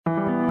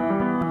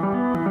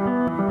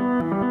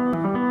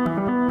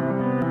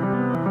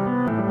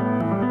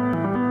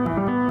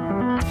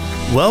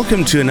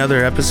Welcome to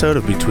another episode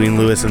of Between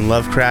Lewis and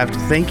Lovecraft.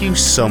 Thank you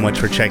so much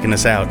for checking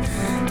us out.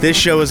 This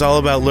show is all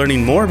about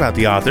learning more about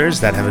the authors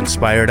that have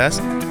inspired us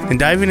and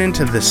diving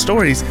into the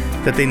stories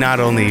that they not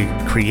only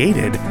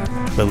created,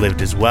 but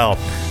lived as well.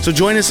 So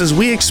join us as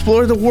we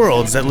explore the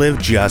worlds that live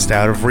just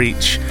out of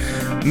reach.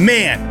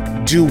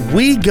 Man, do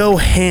we go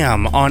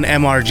ham on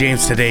M.R.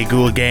 James today,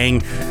 Ghoul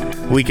Gang.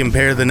 We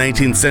compare the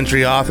 19th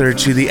century author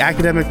to the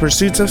academic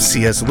pursuits of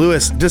C.S.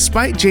 Lewis,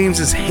 despite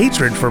James's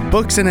hatred for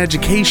books and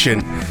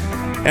education.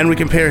 And we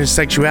compare his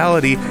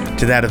sexuality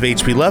to that of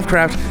H.P.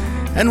 Lovecraft,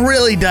 and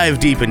really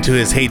dive deep into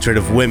his hatred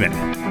of women.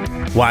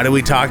 Why do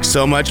we talk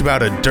so much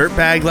about a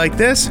dirtbag like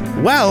this?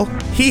 Well,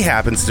 he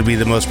happens to be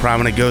the most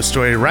prominent ghost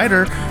story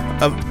writer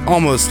of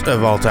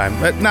all time.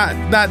 But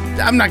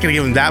I'm not going to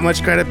give him that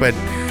much credit, but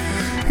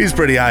he's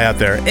pretty high up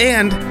there.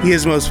 And he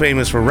is most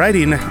famous for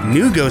writing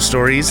new ghost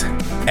stories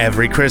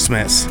every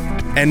Christmas.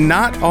 And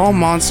not all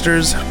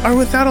monsters are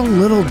without a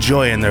little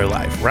joy in their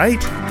life,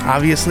 right?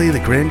 Obviously, the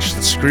Grinch,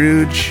 the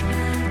Scrooge,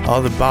 all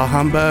the bah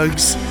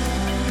humbugs.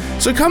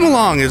 So come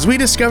along as we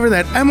discover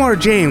that M.R.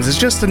 James is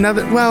just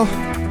another,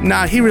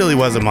 he really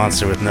was a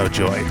monster with no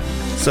joy.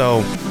 So,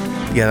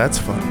 yeah, that's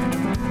fun.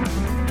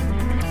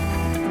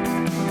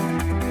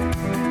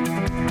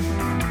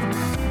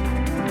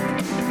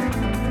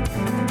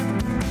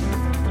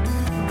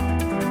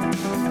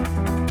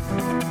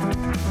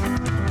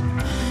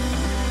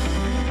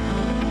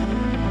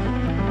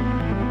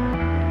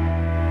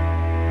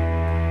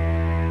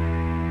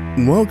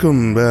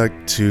 Welcome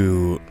back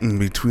to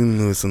Between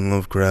Lewis and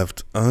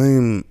Lovecraft.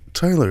 I'm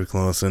Tyler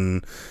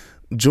Clausen.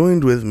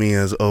 Joined with me,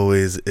 as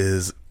always,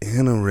 is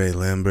Hannah Ray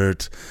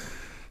Lambert.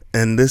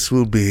 And this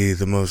will be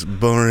the most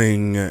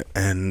boring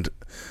and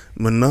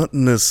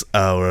monotonous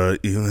hour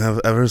you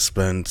have ever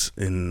spent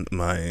in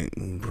my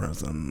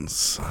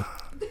presence.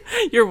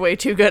 You're way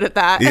too good at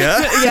that. Yeah?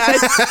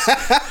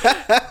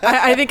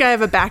 I think I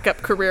have a backup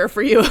career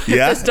for you if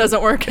this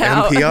doesn't work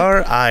out.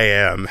 NPR, I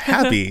am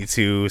happy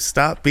to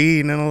stop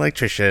being an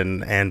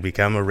electrician and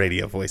become a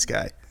radio voice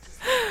guy.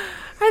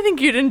 I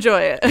think you'd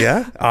enjoy it.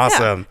 Yeah?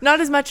 Awesome. Yeah.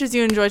 Not as much as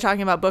you enjoy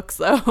talking about books,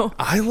 though.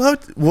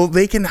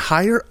 They can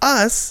hire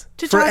us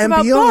to for talk NPR.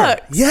 about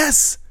books.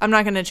 Yes. I'm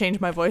not going to change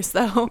my voice,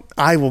 though.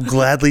 I will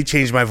gladly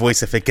change my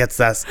voice if it gets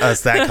us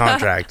that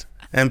contract.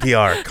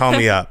 NPR, call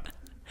me up.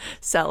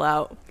 Sell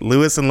out.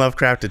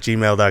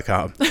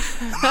 lewisandlovecraft@gmail.com.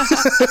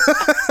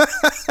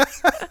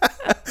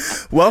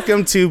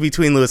 Welcome to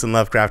Between Lewis and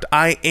Lovecraft.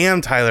 I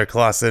am Tyler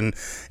Clausen,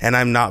 and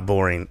I'm not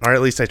boring. Or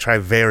at least I try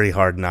very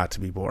hard not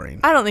to be boring.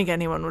 I don't think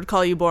anyone would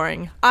call you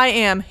boring. I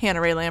am Hannah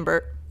Ray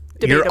Lambert.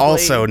 You're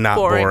also not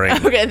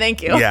boring. Okay,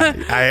 thank you. Yeah,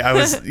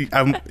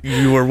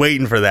 you were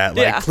waiting for that.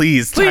 Like,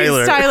 please,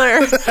 Tyler. Please,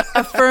 Tyler,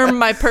 affirm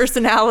my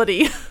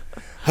personality.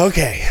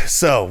 Okay,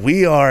 so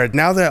we are,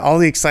 now that all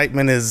the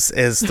excitement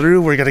is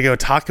through, we're going to go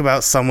talk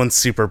about someone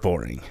super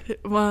boring.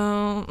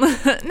 Well,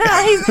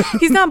 no,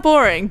 he's not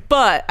boring,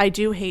 but I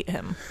do hate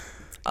him.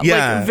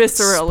 Yeah. Like,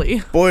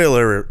 viscerally.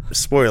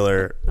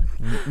 Spoiler,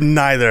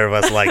 neither of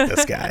us like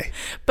this guy.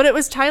 But it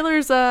was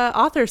Tyler's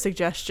author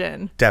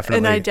suggestion. Definitely.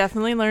 And I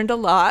definitely learned a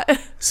lot.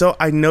 So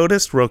I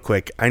noticed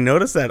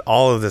that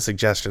all of the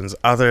suggestions,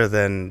 other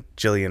than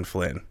Gillian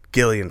Flynn.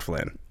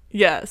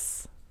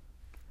 Yes.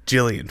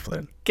 Gillian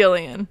Flynn.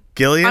 Gillian.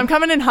 I'm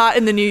coming in hot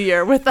in the new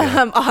year with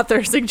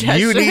author suggestions.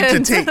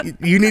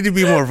 You need to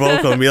be more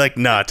vocal and be like,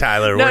 no,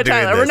 Tyler, we're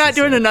doing this. We're not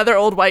doing another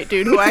old white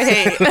dude who I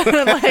hate.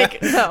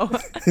 Like, no.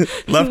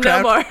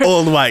 Lovecraft, no more.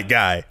 Old white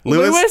guy.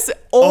 Lewis,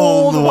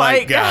 old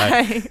white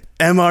guy.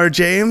 M.R.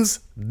 James,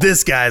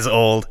 this guy's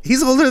old.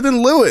 He's older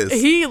than Lewis.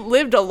 He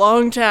lived a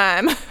long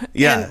time.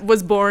 Yeah. And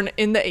was born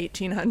in the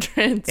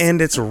 1800s.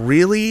 And it's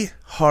really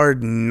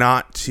hard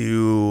not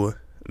to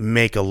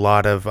make a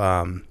lot of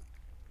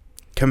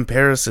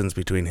comparisons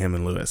between him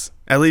and Lewis.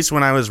 At least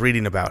when I was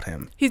reading about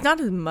him. He's not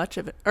as much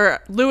of it,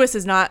 or Lewis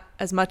is not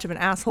as much of an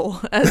asshole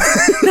as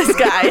this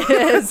guy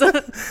is.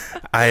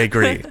 I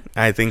agree.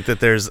 I think that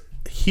there's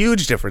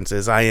huge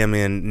differences. I am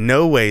in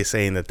no way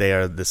saying that they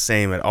are the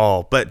same at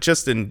all, but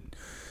just in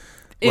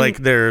like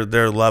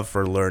their love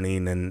for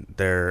learning and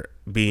their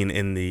being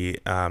in the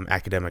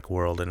academic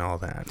world and all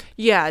that.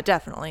 Yeah,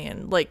 definitely.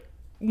 And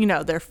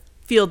their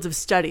fields of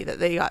study that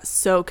they got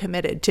so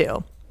committed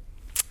to.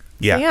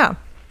 Yeah. So, yeah.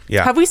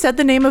 Yeah. Have we said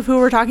the name of who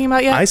we're talking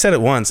about yet? I said it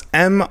once.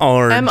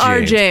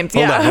 M.R. James.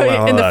 Hold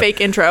on. In the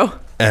fake intro.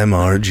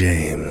 M.R.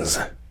 James.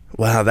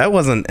 Wow, that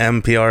wasn't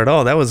NPR at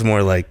all. That was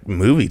more like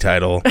movie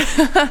title.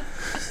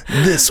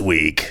 This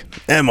week,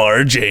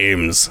 M.R.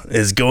 James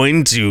is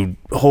going to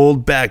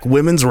hold back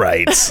women's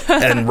rights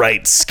and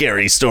write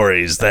scary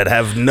stories that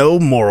have no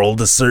moral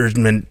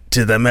discernment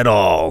to them at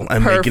all.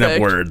 I'm making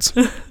up words.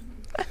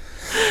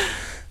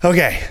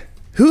 Okay,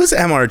 who's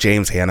M.R.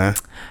 James, Hannah?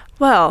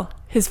 Well,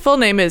 his full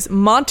name is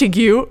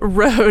Montague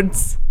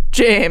Rhodes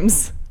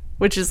James,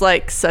 which is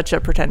like such a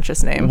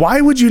pretentious name.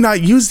 Why would you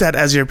not use that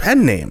as your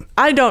pen name?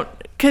 I don't,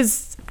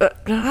 because it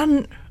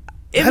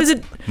was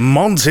a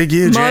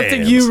Montague James.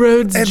 Montague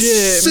Rhodes James.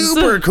 It's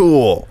super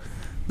cool.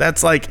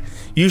 That's like,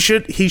 he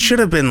should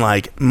have been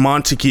like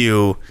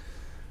Montague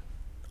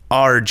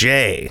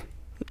RJ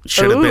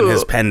should have been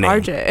his pen name.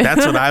 RJ.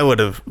 That's what I would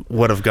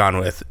have gone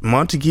with.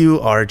 Montague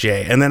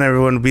RJ. And then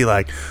everyone would be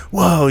like,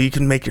 whoa, you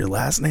can make your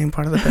last name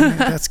part of the pen name?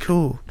 That's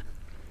cool.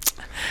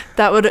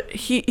 That would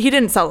he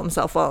didn't sell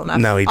himself well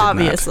enough. No, he did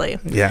obviously.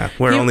 not. Yeah,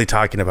 we're only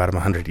talking about him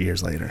 100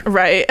 years later.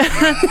 Right.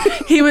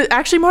 He was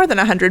actually more than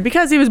 100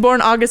 because he was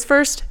born August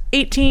 1st,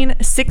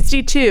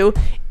 1862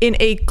 in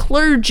a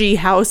clergy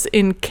house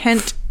in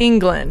Kent,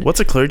 England. What's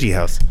a clergy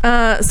house?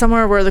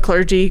 Somewhere where the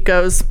clergy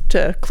goes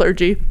to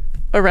clergy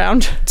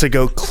around. To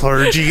go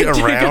clergy around?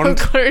 To go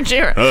clergy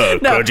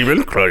around. No.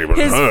 Clergyman.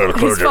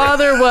 His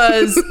father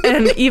was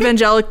an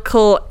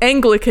evangelical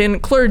Anglican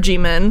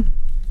clergyman.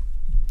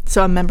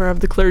 So a member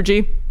of the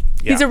clergy.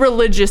 Yeah. He's a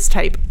religious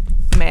type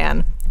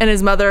man. And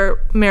his mother,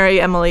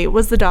 Mary Emily,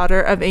 was the daughter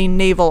of a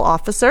naval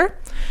officer.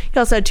 He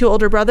also had 2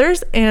 older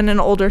brothers and an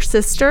older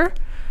sister.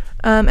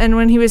 And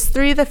when he was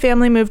 3, the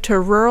family moved to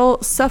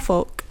rural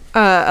Suffolk,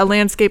 a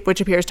landscape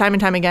which appears time and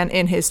time again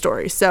in his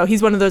stories. So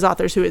he's one of those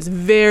authors who is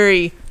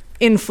very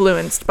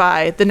influenced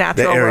by the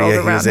natural world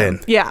around him.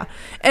 Yeah.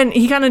 And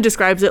he kind of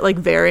describes it like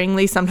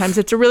varyingly. Sometimes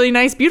it's a really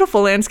nice,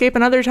 beautiful landscape,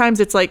 and other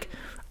times it's like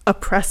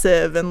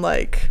oppressive and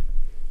like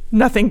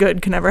nothing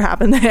good can ever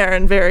happen there,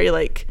 and very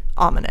like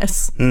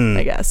ominous,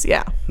 I guess.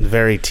 Yeah.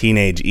 Very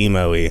teenage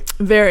emo-y.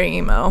 Very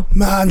emo.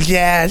 Mom,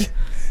 Dad,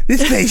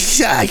 this place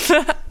sucks.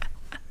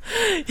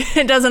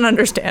 It doesn't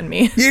understand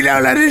me. You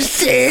don't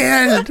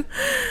understand.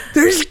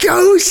 There's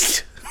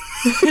ghosts.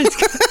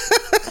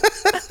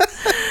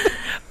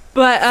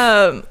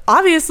 But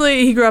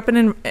obviously he grew up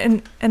in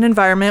an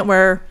environment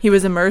where he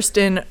was immersed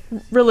in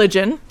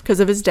religion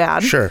because of his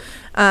dad. Sure.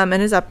 And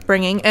his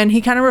upbringing. And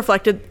he kind of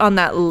reflected on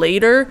that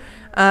later.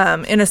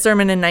 In a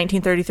sermon in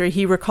 1933,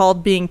 he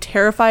recalled being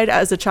terrified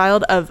as a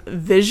child of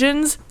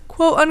visions,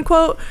 quote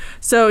unquote.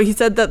 So he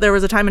said that there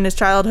was a time in his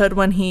childhood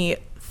when he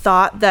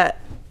thought that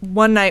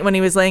one night when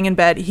he was laying in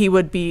bed, he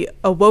would be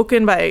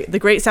awoken by the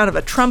great sound of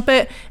a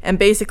trumpet and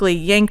basically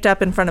yanked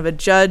up in front of a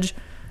judge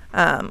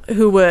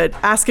who would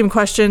ask him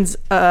questions,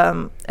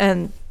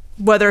 and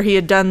whether he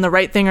had done the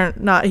right thing or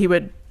not, he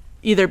would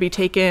either be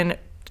taken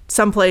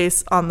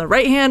someplace on the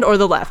right hand or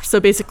the left. So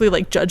basically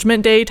like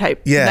Judgment Day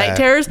type night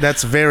terrors.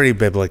 That's very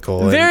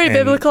biblical. Very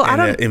biblical. I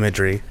don't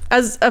imagery.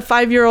 As a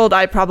 5-year-old,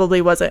 I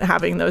probably wasn't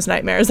having those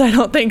nightmares. I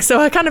don't think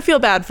so. I kind of feel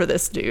bad for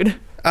this dude.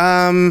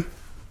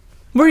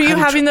 Were you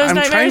having those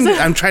nightmares?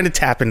 I'm trying to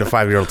tap into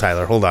 5-year-old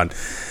Tyler. Hold on.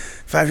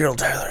 5-year-old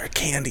Tyler,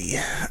 candy,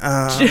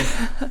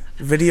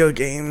 video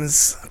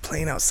games,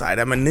 playing outside.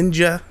 I'm a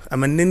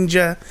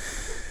ninja.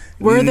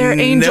 Were there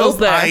angels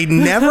there? I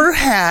never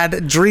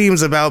had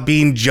dreams about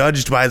being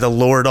judged by the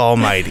Lord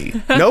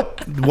Almighty.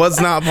 Nope. Was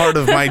not part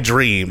of my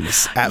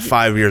dreams at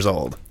 5 years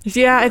old.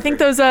 Yeah, I think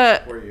those...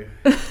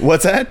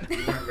 What's that? You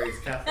weren't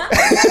raised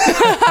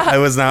Catholic. I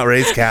was not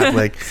raised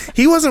Catholic.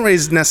 He wasn't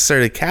raised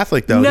necessarily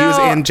Catholic, though. No. He was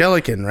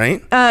Anglican,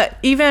 right?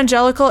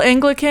 Evangelical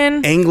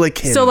Anglican.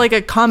 Anglican. So like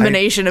a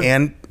combination of...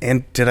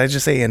 And did I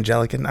just say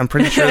Anglican? I'm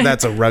pretty sure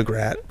that's a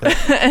Rugrat.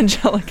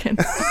 Anglican.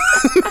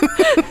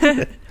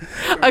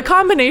 A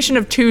combination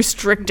of 2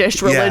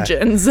 strictish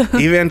religions.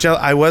 Yeah.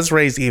 I was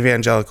raised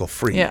evangelical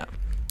free. Yeah.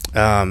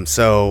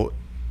 So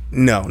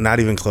no, not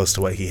even close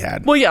to what he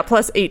had. Well, yeah.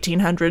 Plus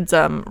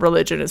 1800s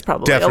religion is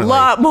probably Definitely. a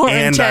lot more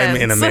and intense.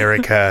 I'm in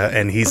America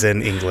and he's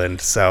in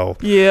England, so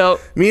yeah,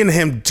 me and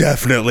him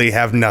definitely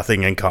have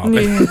nothing in common.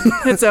 Yeah,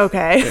 it's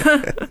okay.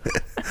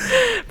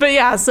 But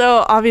yeah,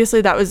 so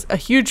obviously that was a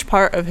huge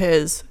part of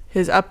his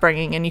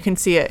upbringing, and you can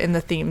see it in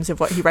the themes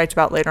of what he writes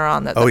about later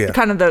on. That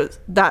kind of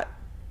that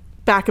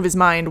back of his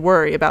mind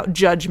worry about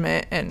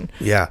judgment and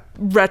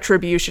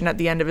retribution at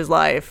the end of his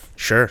life.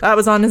 Sure, that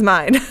was on his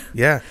mind.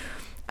 Yeah.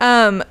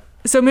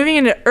 So moving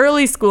into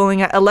early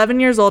schooling, at 11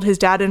 years old, his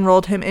dad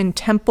enrolled him in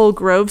Temple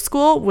Grove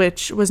School,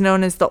 which was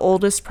known as the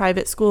oldest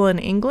private school in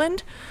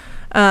England.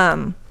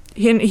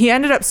 He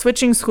ended up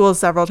switching schools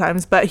several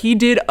times, but he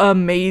did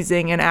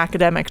amazing in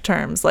academic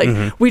terms. Like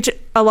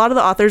a lot of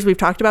the authors we've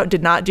talked about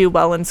did not do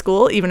well in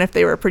school, even if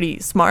they were pretty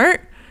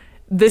smart.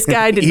 This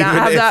guy did not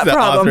have that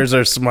problem. The authors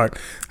are smart.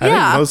 I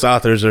think most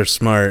authors are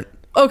smart.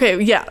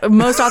 Okay, yeah,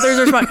 most authors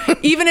are smart.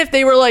 Even if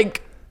they were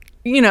like,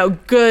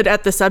 good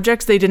at the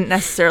subjects, they didn't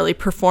necessarily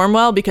perform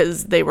well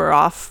because they were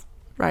off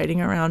riding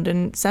around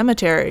in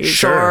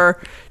cemeteries or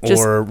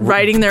just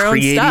writing their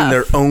own stuff. Creating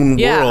their own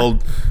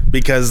world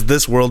because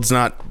this world's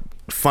not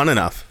fun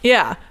enough.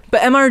 Yeah.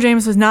 But M.R.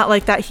 James was not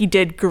like that. He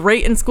did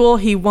great in school.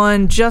 He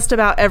won just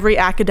about every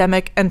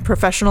academic and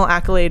professional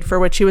accolade for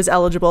which he was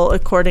eligible,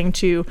 according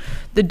to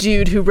the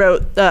dude who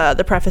wrote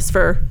the preface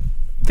for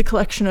the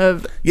collection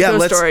of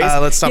ghost stories.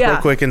 Let's stop real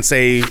quick and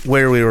say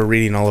where we were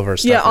reading all of our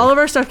stuff. Yeah, all of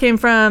our stuff came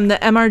from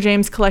the M.R.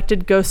 James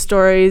Collected Ghost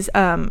Stories,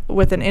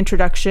 with an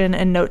introduction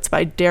and notes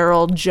by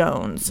Daryl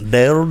Jones.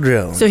 Daryl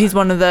Jones. So he's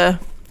one of the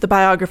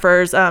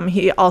biographers.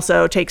 He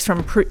also takes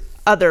from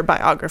other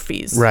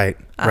biographies. Right.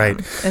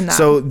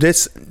 So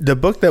the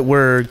book that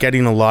we're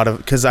getting a lot of,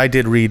 because I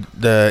did read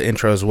the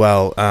intro as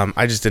well.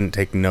 I just didn't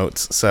take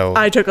notes. So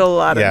I took a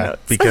lot of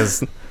notes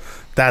because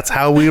That's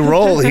how we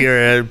roll here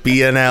at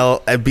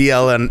BLNL.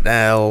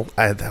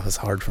 That was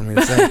hard for me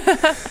to say.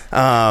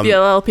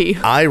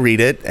 BLLP. I read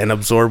it and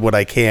absorb what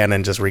I can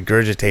and just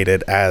regurgitate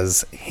it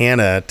as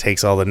Hannah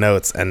takes all the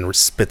notes and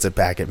spits it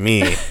back at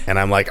me. And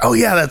I'm like, oh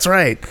yeah, that's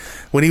right.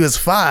 When he was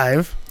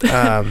 5.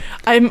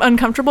 I'm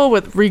uncomfortable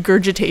with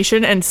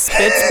regurgitation and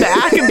spits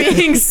back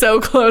being so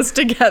close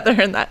together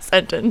in that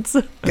sentence.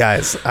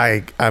 Guys,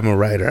 I'm a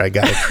writer. I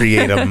got to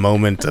create a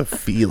moment of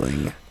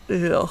feeling.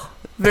 Ew.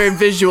 Very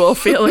visual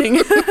feeling.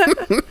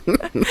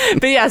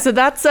 But yeah, so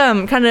that's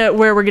kind of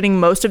where we're getting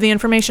most of the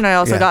information. I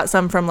also got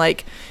some from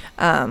like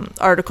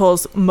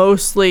articles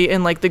mostly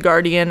in like The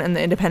Guardian and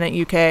The Independent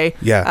UK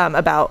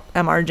about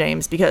M.R.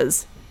 James,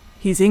 because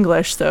he's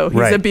English, so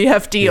he's a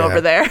BFD over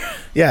there.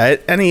 Yeah,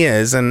 and he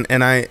is, and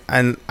I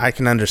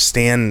can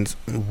understand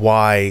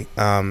why.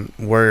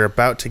 We're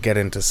about to get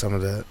into some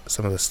of the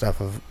stuff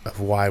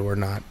of why we're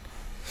not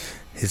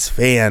his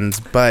fans,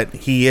 but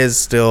he is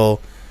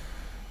still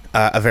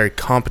a very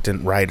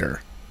competent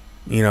writer.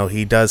 You know,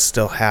 he does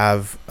still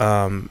have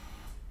that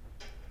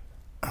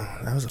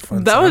was a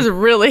fun that song. Was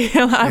really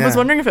I was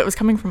wondering if it was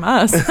coming from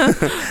us.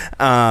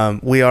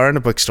 We are in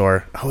a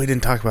bookstore. Oh, we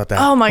didn't talk about that.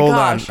 Oh my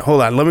gosh.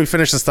 Hold on, let me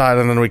finish this thought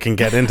and then we can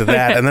get into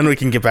that. And then we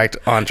can get back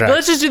on track.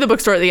 Let's just do the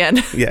bookstore at the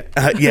end.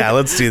 Yeah,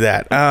 let's do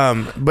that.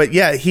 But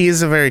yeah, he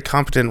is a very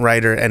competent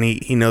writer, and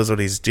he knows what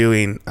he's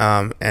doing.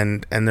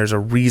 And there's a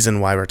reason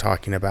why we're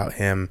talking about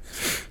him.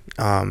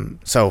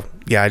 So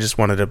yeah, I just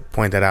wanted to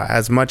point that out.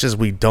 As much as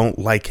we don't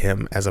like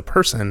him as a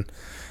person,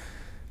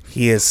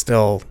 he is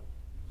still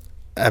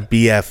a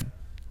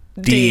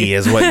BFD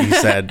is what you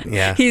said.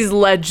 Yeah. He's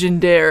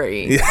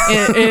legendary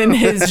in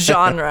his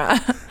genre.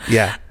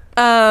 Yeah.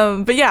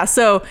 But yeah,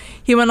 so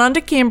he went on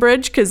to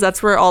Cambridge because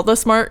that's where all the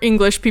smart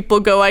English people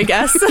go, I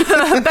guess,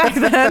 back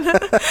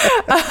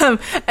then.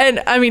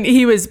 And I mean,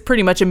 he was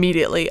pretty much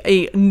immediately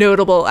a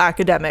notable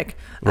academic.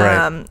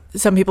 Right.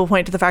 Some people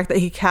point to the fact that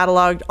he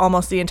cataloged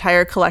almost the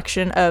entire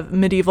collection of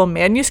medieval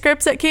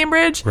manuscripts at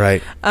Cambridge.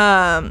 Right.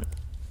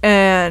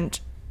 And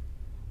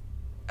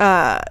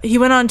he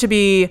went on to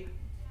be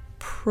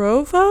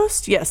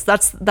provost. Yes,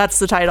 that's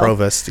the title.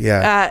 Provost,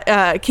 yeah.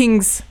 At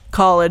King's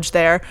College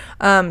there.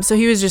 So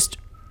he was just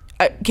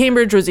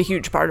Cambridge was a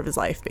huge part of his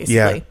life,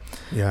 basically.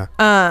 Yeah.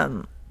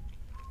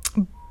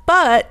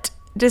 But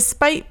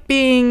despite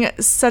being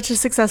such a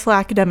successful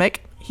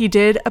academic, he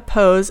did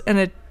oppose and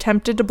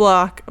attempted to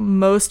block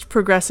most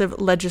progressive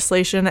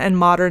legislation and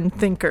modern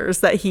thinkers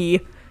that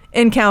he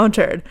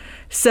encountered.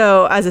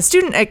 So as a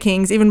student at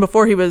King's, even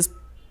before he was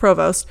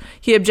provost,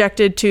 he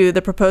objected to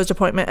the proposed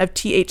appointment of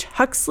T.H.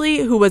 Huxley,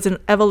 who was an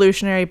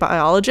evolutionary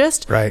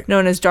biologist,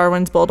 known as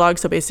Darwin's bulldog.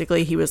 So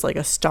basically, he was like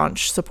a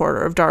staunch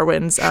supporter of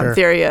Darwin's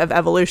theory of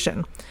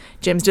evolution.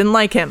 James didn't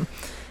like him.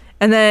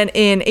 And then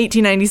in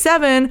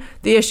 1897,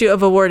 the issue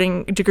of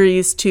awarding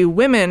degrees to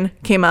women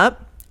came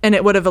up, and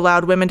it would have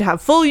allowed women to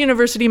have full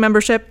university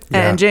membership.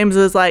 Yeah. And James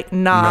was like,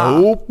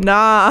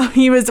 nah.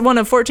 He was one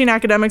of 14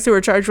 academics who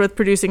were charged with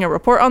producing a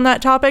report on that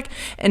topic.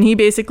 And he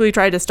basically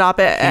tried to stop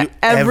it at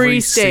every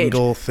stage. Every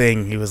single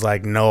thing. He was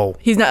like, no.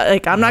 He's not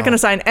like, I'm not going to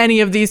sign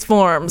any of these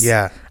forms.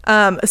 Yeah.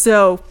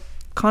 So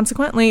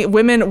consequently,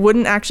 women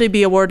wouldn't actually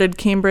be awarded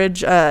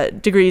Cambridge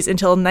degrees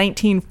until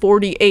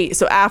 1948.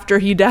 So after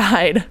he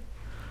died.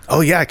 Oh,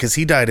 yeah, because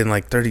he died in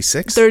like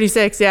 36?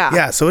 36, yeah.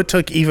 Yeah, so it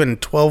took even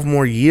 12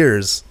 more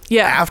years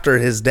after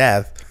his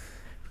death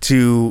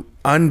to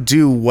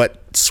undo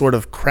what sort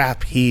of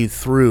crap he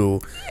threw.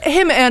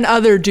 Him and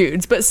other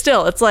dudes, but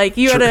still, it's like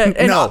you had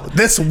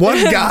this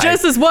one guy.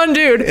 Just this one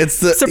dude. He's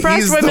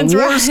the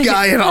worst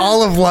guy in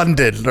all of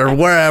London or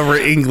wherever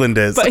England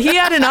is. But he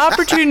had an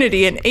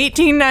opportunity in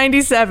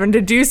 1897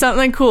 to do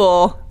something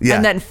cool,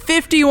 and then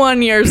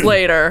 51 years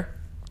later,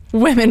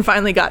 women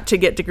finally got to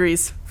get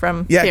degrees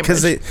from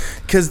Cambridge.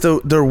 Because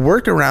their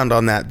workaround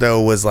on that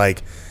though was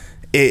like,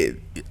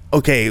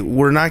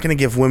 we're not going to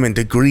give women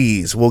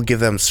degrees, we'll give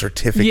them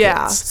certificates.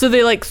 Yeah, so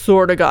they like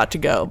sort of got to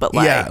go, but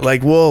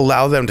like we'll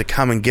allow them to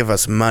come and give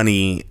us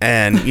money,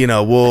 and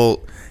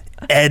we'll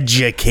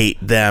educate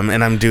them,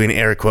 and I'm doing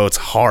air quotes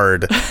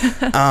hard,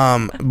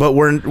 but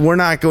we're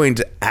not going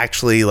to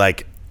actually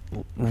like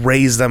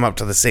raise them up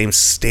to the same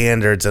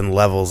standards and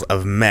levels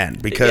of men,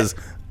 because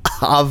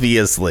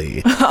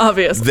obviously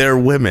they're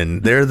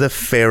women, they're the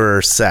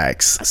fairer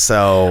sex.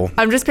 So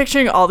I'm just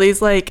picturing all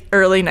these like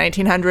early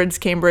 1900s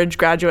Cambridge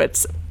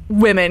graduates,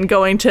 women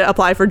going to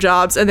apply for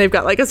jobs, and they've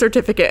got like a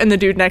certificate, and the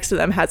dude next to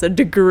them has a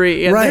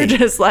degree, and they're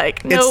just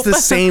like, nope. It's the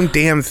same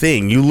damn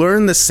thing. You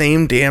learn the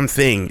same damn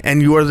thing,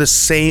 and you are the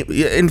same.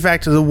 In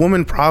fact, the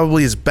woman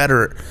probably is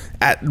better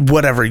at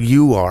whatever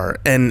you are,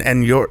 and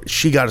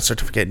she got a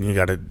certificate and you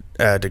got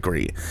a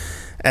degree,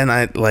 and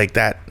I like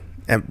that.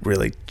 It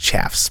really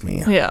chaffs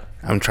me. Yeah.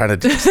 I'm trying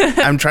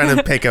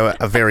to pick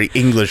a very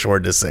English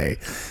word to say.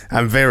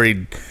 I'm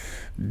very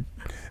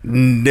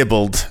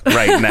nibbled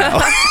right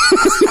now.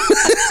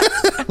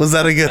 Was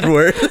that a good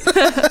word?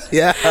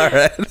 Yeah, all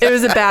right. It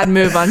was a bad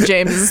move on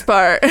James's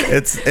part.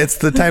 It's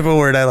the type of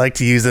word I like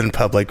to use in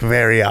public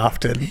very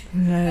often.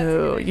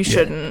 No, you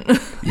shouldn't.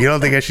 You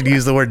don't think I should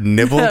use the word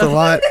nibbled a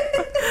lot?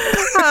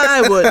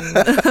 I wouldn't.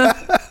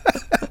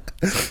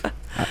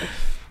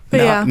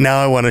 But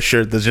Now I want a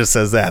shirt that just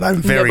says that.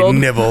 I'm very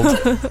nibbled.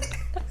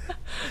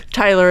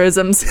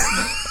 Tylerisms.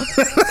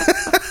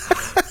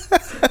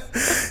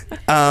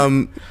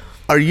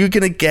 Are you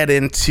going to get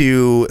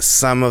into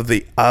some of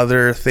the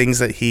other things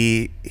that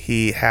he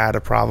had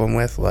a problem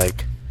with,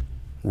 like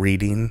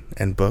reading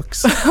and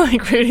books?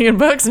 Like reading and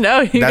books?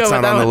 No, that's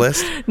not on the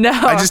list. No,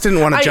 I just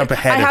didn't want to jump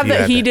ahead. I have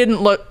that he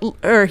didn't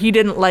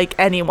like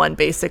anyone.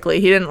 Basically,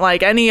 he didn't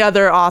like any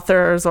other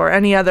authors or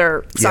any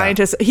other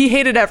scientists. He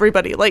hated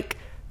everybody. Like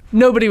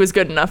nobody was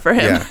good enough for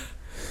him. Yeah.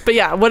 But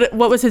yeah, what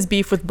was his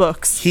beef with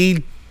books?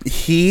 He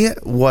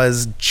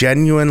was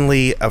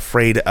genuinely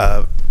afraid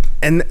of,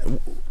 and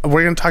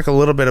we're going to talk a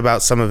little bit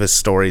about some of his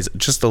stories,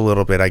 just a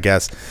little bit, I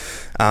guess.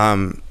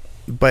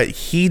 But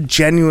he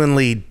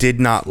genuinely did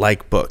not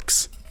like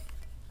books.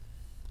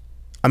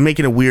 I'm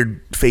making a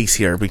weird face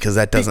here because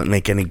that doesn't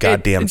make any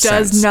goddamn sense. It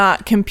does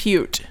not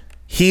compute.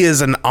 He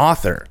is an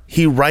author.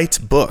 He writes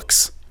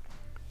books.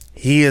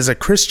 He is a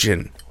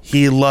Christian.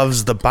 He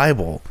loves the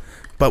Bible.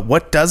 But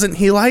what doesn't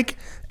he like?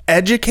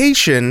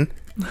 Education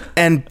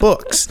and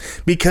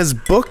books. Because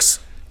books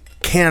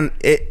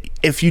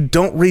if you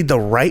don't read the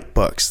right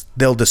books,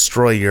 they'll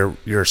destroy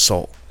your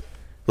soul.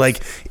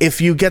 Like, if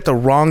you get the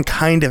wrong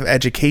kind of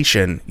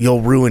education,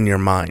 you'll ruin your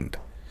mind.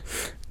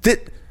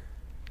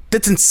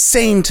 That's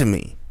insane to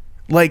me.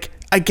 Like,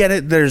 I get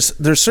it. There's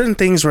certain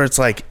things where it's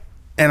like,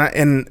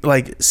 and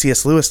like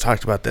C.S. Lewis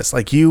talked about this.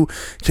 Like, you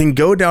can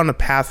go down a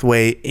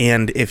pathway,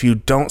 and if you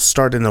don't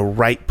start in the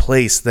right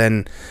place,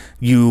 then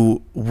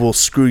you will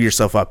screw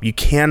yourself up. You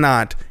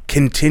cannot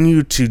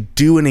continue to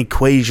do an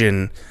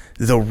equation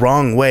the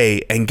wrong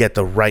way and get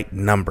the right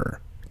number,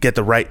 get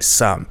the right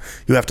sum.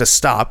 You have to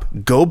stop,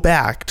 go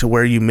back to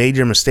where you made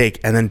your mistake,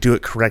 and then do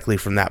it correctly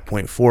from that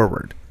point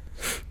forward.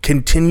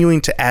 Continuing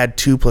to add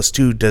 2 +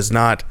 2 does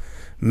not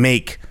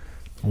make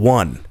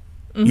 1.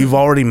 Mm-hmm. You've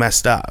already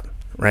messed up,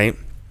 right?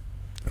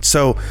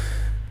 So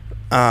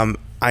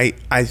I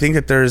think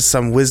that there's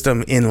some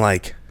wisdom in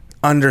like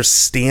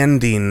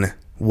understanding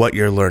what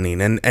you're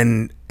learning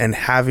and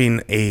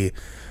having a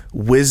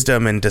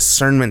wisdom and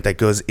discernment that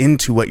goes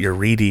into what you're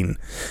reading.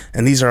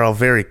 And these are all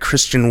very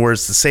Christian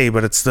words to say,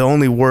 but it's the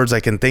only words I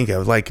can think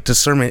of. Like,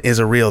 discernment is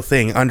a real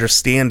thing,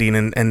 understanding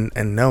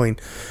and knowing.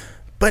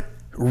 But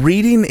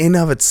reading in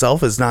of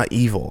itself is not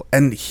evil.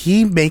 And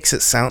he makes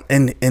it sound,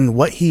 in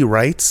what he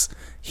writes,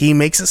 he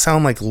makes it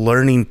sound like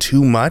learning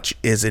too much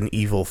is an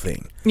evil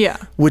thing. Yeah.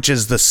 Which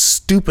is the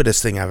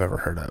stupidest thing I've ever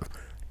heard of.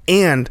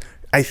 And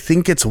I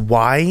think it's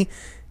why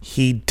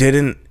he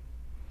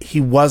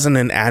wasn't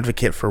an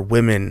advocate for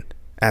women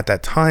at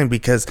that time,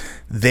 because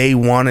they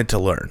wanted to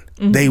learn.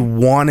 Mm-hmm. They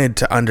wanted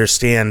to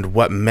understand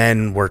what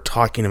men were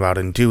talking about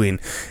and doing.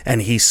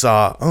 And he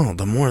saw,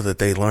 the more that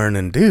they learn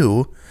and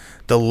do,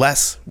 the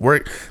less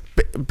work.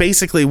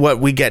 Basically what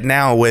we get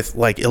now with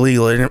like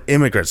illegal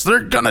immigrants, they're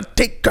gonna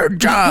take our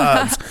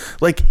jobs.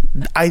 Like,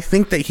 I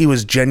think that he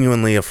was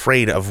genuinely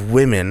afraid of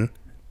women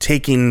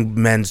taking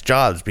men's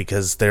jobs,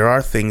 because there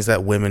are things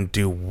that women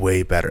do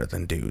way better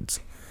than dudes.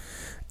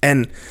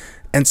 And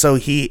so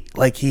he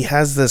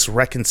has this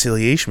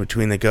reconciliation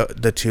between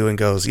the two and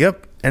goes,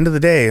 yep, end of the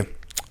day,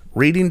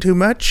 reading too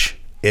much,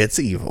 it's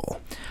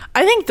evil.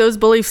 I think those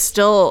beliefs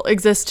still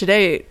exist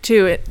today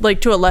too,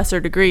 like to a lesser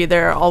degree.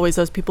 There are always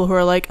those people who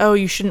are like, oh,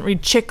 you shouldn't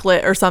read chick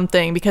lit or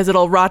something because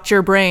it'll rot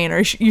your brain,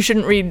 or you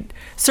shouldn't read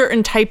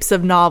certain types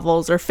of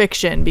novels or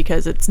fiction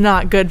because it's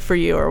not good for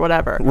you or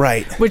whatever.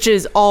 Right. Which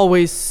is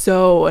always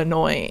so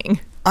annoying.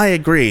 I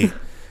agree.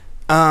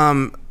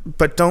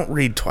 But don't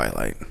read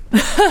Twilight.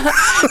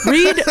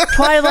 Read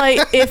Twilight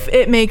if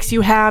it makes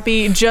you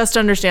happy. Just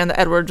understand that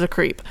Edward's a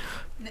creep.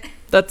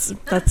 That's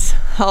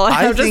all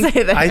I have to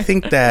say there. I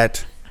think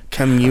that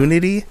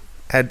Community,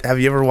 have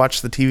you ever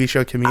watched the TV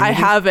show Community? I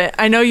haven't.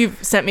 I know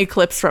you've sent me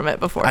clips from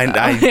it before.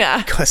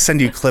 I send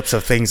you clips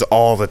of things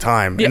all the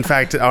time. Yeah. In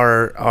fact,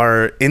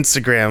 our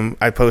Instagram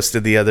I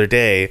posted the other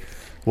day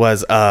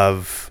was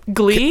of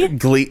Glee.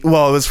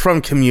 Well, it was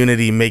from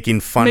Community making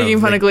fun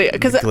of Glee,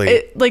 because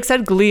it like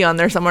said Glee on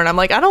there somewhere, and I'm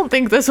like, I don't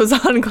think this was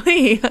on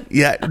Glee.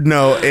 Yeah,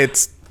 no,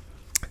 it's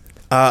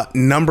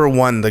number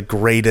one, the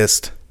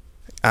greatest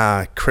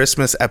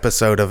Christmas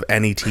episode of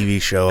any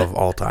TV show of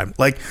all time.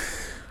 Like,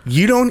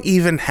 you don't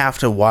even have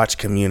to watch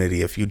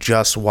Community if you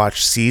just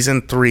watch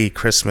season 3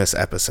 Christmas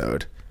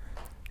episode.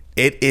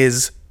 It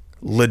is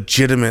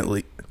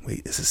legitimately.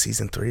 Wait, is it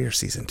season 3 or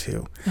season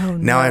 2? Oh, no.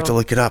 Now I have to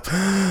look it up.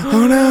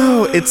 Oh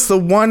no, it's the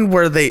one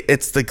where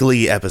it's the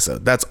Glee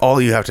episode. That's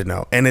all you have to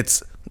know, and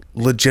it's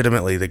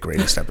legitimately the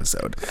greatest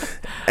episode.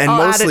 And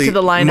I'll add it to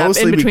the lineup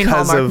in between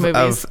because Hallmark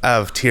movies.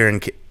 of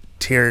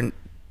Tieran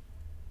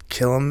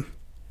Killam.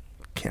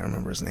 Can't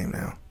remember his name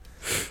now.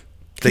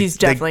 He's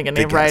definitely going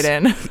to write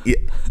in.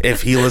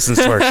 If he listens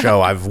to our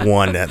show, I've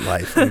won at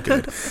life. I'm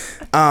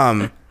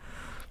good.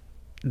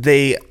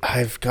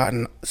 I've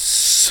gotten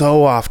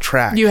so off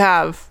track. You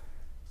have.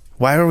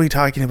 Why are we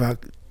talking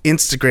about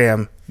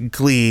Instagram,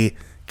 Glee,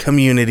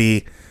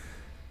 Community?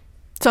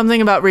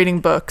 Something about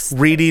reading books.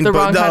 Reading the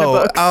wrong kind of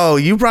books. Oh,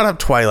 you brought up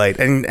Twilight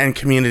and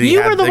Community.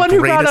 You were the one who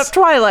brought up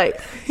Twilight.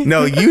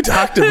 No, you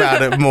talked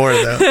about it more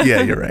though.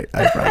 Yeah, you're right.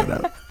 I brought it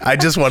up. I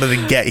just wanted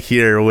to get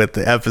here with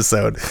the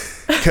episode.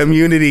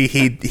 Community,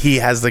 he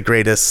has the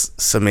greatest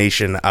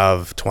summation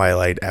of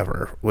Twilight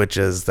ever, which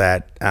is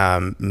that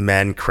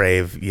men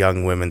crave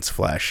young women's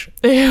flesh.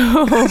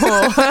 Ew.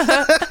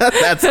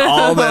 That's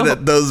all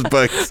that those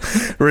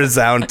books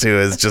resound to,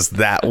 is just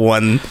that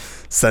one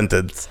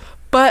sentence.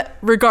 But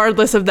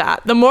regardless of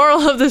that, the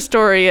moral of the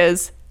story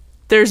is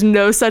there's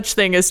no such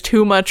thing as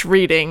too much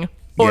reading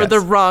or the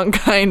wrong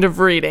kind of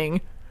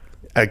reading.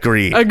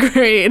 Agreed.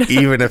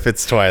 Even if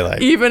it's Twilight.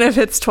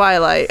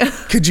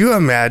 Could you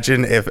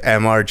imagine if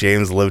M.R.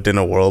 James lived in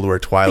a world where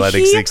Twilight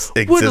existed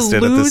at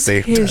the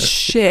same time? His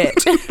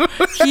shit.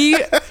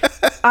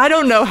 I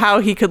don't know how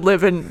he could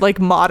live in like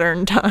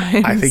modern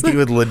times. I think he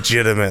would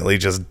legitimately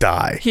just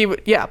die. He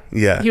would, yeah.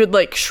 He would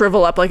like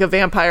shrivel up like a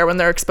vampire when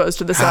they're exposed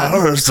to the sun.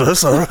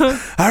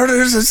 How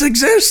does this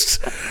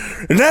exist?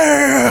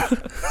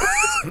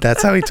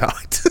 That's how he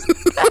talked.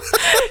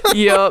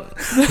 Yep.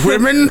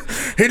 Women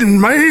in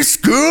my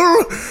school.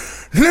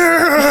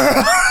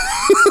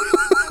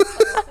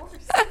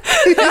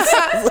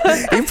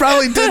 He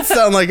probably did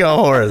sound like a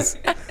horse.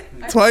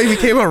 That's why he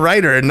became a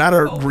writer and not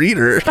a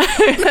reader.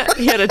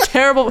 He had a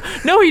terrible...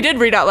 No, he did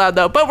read out loud,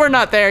 though, but we're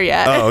not there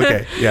yet. Oh,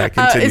 okay. Yeah,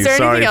 continue. Is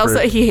there anything else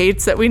that he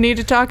hates that we need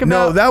to talk about?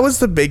 No, that was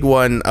the big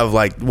one of,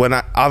 like, when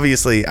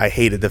obviously I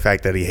hated the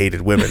fact that he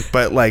hated women,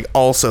 but, like,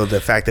 also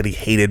the fact that he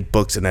hated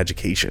books and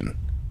education.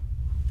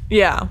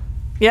 Yeah.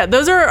 Yeah,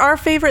 those are our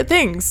favorite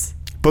things.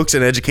 Books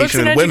and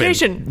education and women.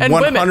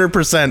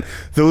 100%.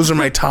 Those are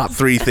my top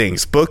three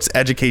things. Books,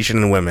 education,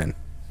 and women.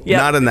 Yep.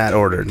 Not in that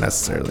order,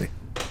 necessarily.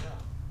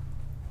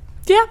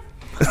 Yeah.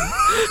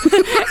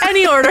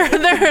 Any order.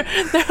 They're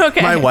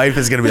okay. My wife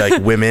is going to be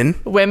like, women?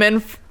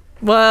 Women.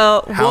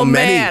 Well,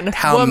 woman.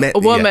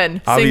 Woman.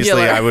 Yeah.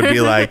 Obviously, I would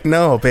be like,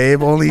 no,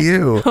 babe, only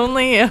you.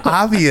 Only you.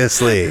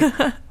 Obviously.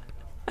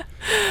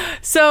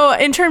 So,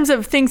 in terms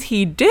of things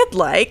he did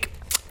like,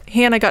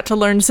 Hannah got to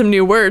learn some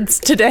new words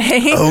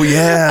today. Oh,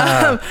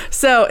 yeah.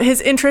 So,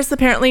 his interests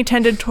apparently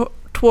tended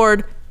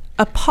toward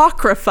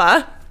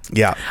apocrypha.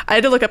 Yeah. I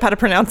had to look up how to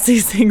pronounce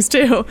these things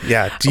too.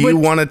 Yeah. Do you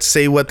want to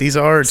say what these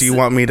are, or do you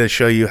want me to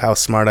show you how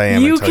smart I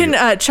am? You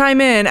can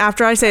chime in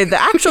after I say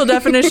the actual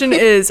definition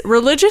is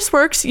religious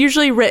works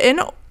usually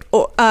written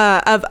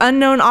of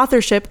unknown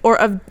authorship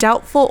or of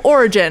doubtful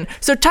origin.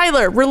 So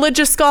Tyler,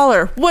 religious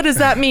scholar, what does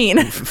that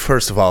mean?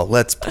 First of all,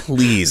 let's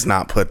please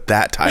not put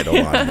that title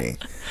on me,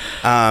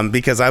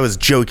 because I was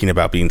joking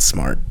about being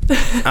smart.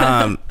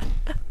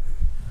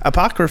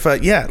 Apocrypha,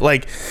 yeah,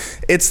 like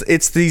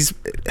it's these...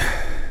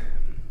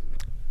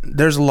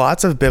 There's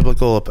lots of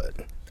biblical...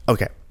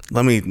 Okay,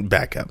 let me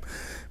back up,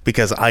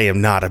 because I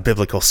am not a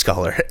biblical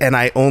scholar and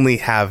I only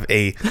have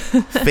a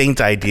faint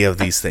idea of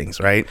these things,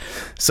 right?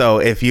 So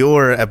if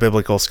you're a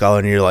biblical scholar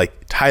and you're like,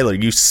 Tyler,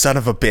 you son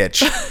of a bitch,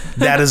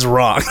 that is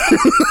wrong.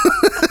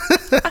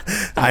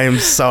 I am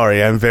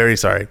sorry. I'm very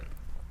sorry.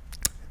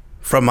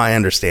 From my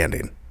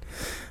understanding,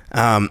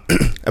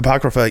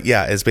 Apocrypha,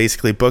 yeah, is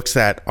basically books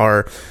that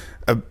are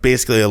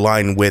basically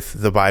aligned with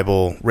the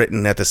Bible,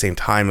 written at the same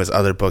time as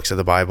other books of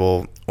the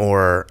Bible,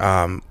 or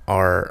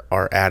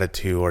are added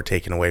to or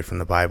taken away from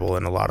the Bible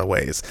in a lot of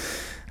ways.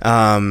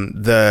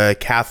 The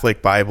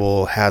Catholic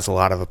Bible has a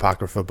lot of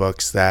Apocrypha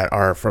books that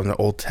are from the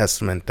Old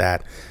Testament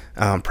that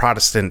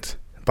Protestant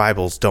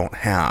Bibles don't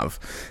have.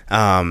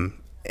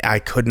 I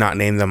could not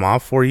name them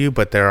off for you,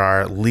 but there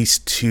are at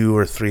least 2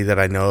 or 3 that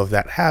I know of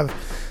that have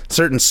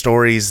certain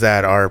stories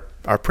that are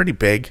pretty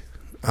big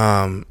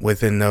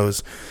within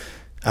those.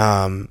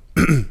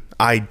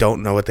 I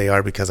don't know what they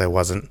are because I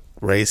wasn't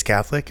raised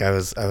Catholic. I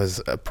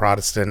was a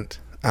Protestant.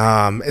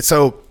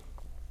 So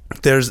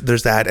there's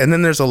that, and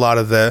then there's a lot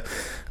of the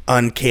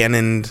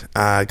uncannoned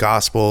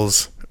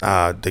Gospels,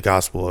 the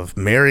Gospel of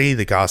Mary,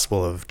 the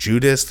Gospel of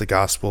Judas, the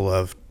Gospel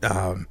of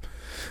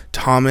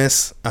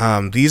Thomas.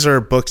 These are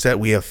books that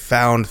we have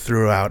found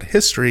throughout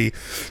history,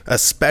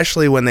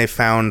 especially when they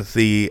found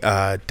the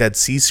Dead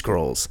Sea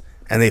Scrolls,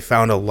 and they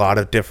found a lot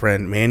of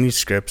different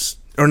manuscripts.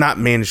 Or not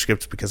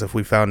manuscripts, because if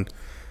we found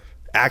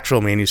actual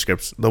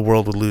manuscripts, the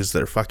world would lose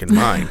their fucking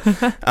mind.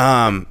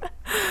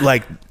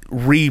 Like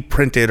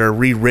reprinted or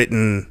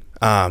rewritten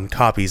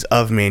copies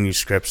of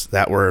manuscripts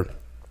that were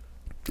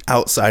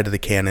outside of the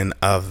canon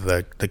of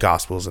the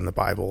Gospels and the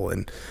Bible,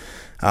 and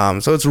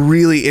so it's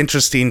really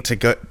interesting to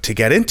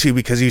get into,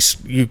 because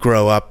you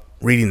grow up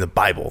reading the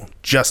Bible,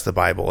 just the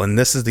Bible, and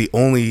this is the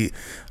only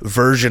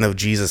version of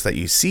Jesus that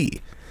you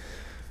see.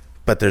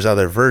 But there's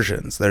other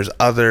versions. There's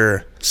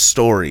other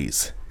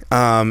stories.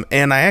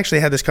 And I actually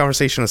had this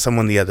conversation with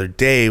someone the other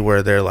day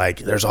where they're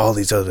like, there's all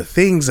these other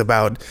things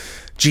about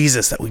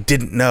Jesus that we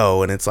didn't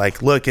know. And it's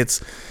like, look, it's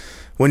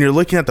when you're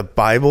looking at the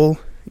Bible,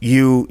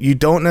 you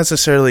don't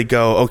necessarily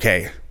go,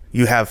 okay,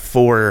 you have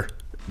 4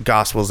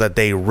 gospels that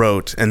they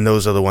wrote, and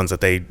those are the ones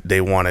that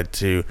they wanted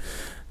to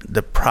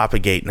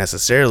propagate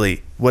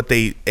necessarily.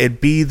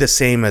 It'd be the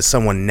same as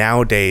someone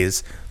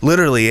nowadays,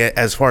 literally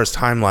as far as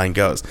timeline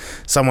goes,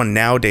 someone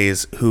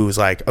nowadays who's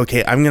like,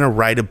 okay, I'm going to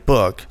write a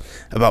book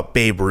about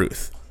Babe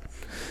Ruth.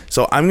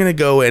 So I'm going to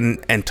go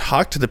and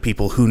talk to the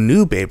people who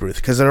knew Babe Ruth,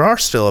 because there are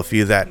still a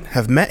few that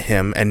have met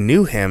him and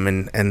knew him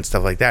and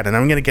stuff like that. And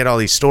I'm going to get all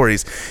these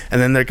stories, and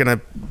then they're going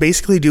to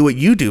basically do what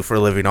you do for a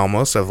living,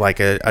 almost, of like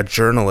a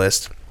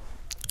journalist,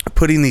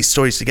 putting these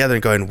stories together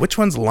and going, which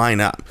ones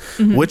line up?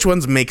 Mm-hmm. Which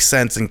ones make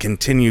sense and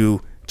continue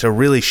to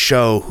really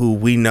show who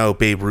we know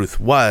Babe Ruth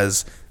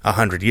was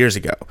 100 years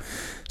ago?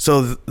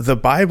 So the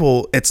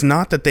Bible, it's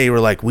not that they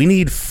were like, we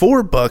need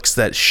 4 books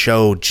that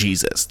show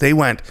Jesus. They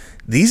went,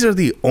 these are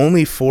the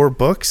only 4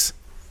 books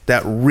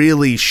that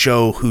really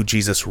show who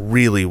Jesus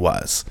really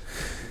was.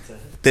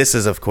 This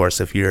is, of course,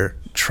 if you're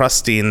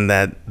trusting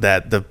that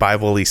the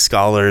Bible-y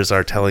scholars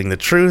are telling the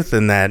truth,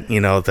 and that, you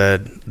know,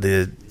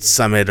 the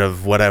summit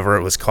of whatever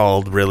it was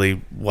called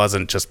really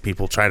wasn't just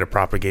people trying to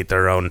propagate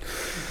their own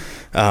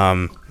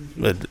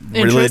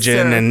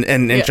religion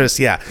and interests.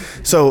 Yeah.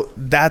 So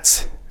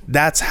that's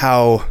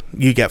how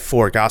you get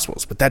 4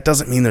 gospels, but that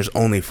doesn't mean there's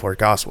only 4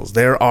 gospels.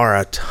 There are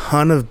a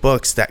ton of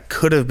books that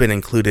could have been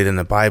included in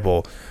the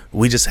Bible.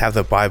 We just have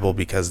the Bible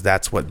because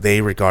that's what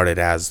they regarded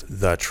as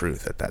the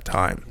truth at that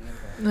time.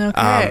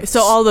 Okay.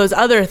 So all those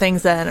other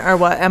things then are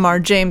what M.R.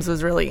 James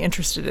was really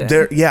interested in.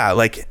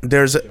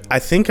 I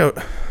think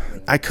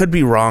I could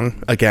be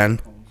wrong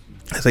again.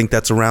 I think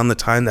that's around the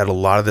time that a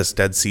lot of this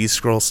Dead Sea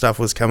Scroll stuff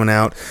was coming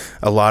out.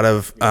 A lot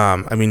of,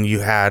 you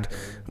had,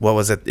 what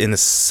was it, in the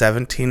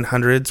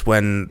 1700s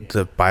when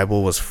the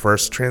Bible was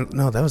first that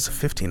was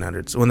the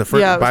 1500s when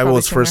the Bible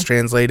was first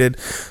translated.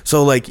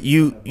 So like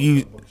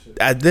you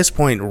at this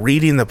point,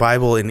 reading the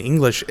Bible in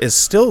English is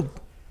still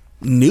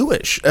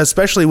newish,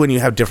 especially when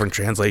you have different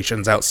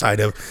translations outside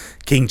of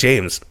King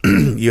James.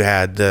 You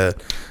had the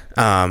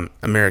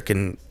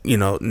American,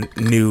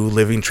 New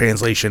Living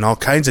Translation, all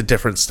kinds of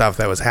different stuff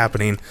that was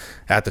happening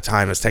at the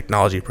time as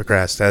technology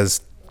progressed,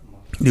 as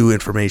new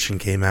information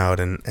came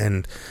out,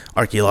 and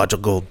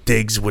archaeological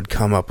digs would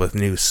come up with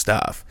new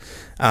stuff.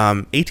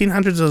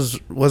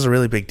 1800s was a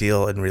really big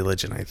deal in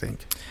religion, I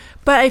think.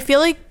 But I feel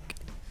like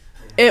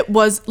it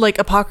was like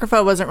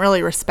Apocrypha wasn't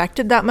really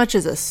respected that much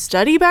as a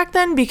study back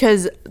then,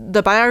 because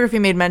the biography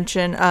made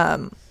mention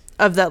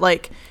of that,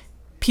 like,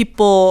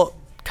 people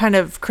kind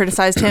of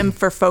criticized him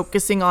for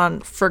focusing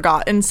on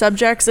forgotten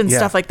subjects and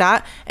stuff like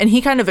that, and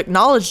he kind of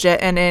acknowledged it.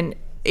 And in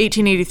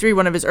 1883,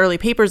 one of his early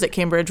papers at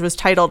Cambridge was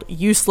titled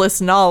 "Useless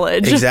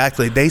Knowledge."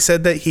 Exactly. They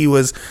said that he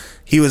was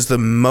the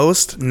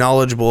most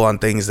knowledgeable on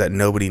things that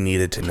nobody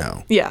needed to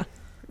know. Yeah.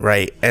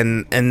 Right.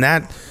 And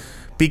that,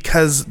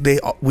 because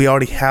we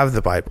already have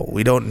the Bible.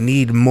 We don't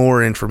need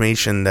more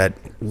information that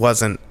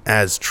wasn't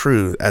as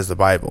true as the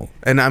Bible.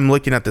 And I'm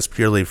looking at this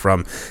purely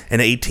from an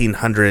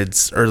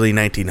 1800s, early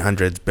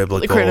 1900s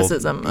biblical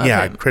criticism.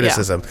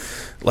 Criticism.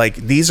 Like,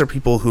 these are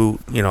people who,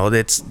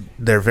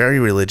 they're very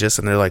religious,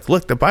 and they're like,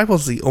 look, the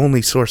Bible's the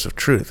only source of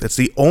truth. It's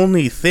the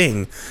only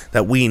thing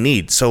that we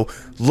need. So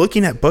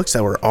looking at books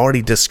that were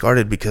already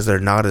discarded because they're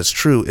not as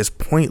true is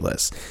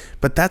pointless.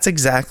 But that's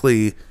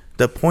exactly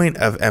the point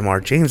of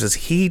M.R. James, is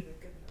he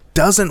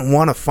doesn't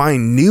want to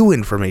find new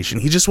information.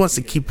 He just wants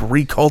to keep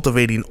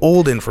recultivating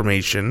old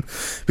information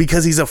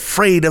because he's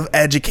afraid of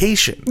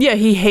education. Yeah,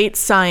 he hates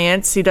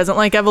science. He doesn't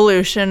like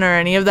evolution or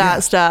any of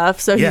that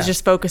stuff. So he's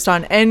just focused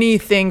on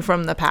anything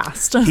from the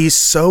past. He's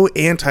so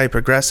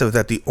anti-progressive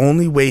that the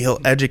only way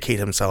he'll educate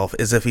himself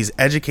is if he's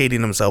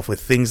educating himself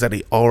with things that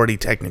he already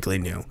technically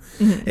knew.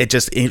 Mm-hmm.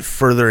 It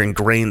further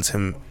ingrains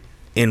him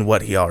in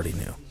what he already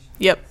knew.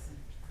 Yep.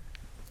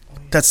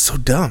 That's so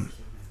dumb.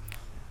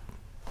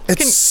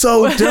 It's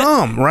so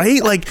dumb,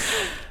 right? Like,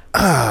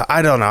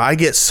 I don't know. I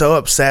get so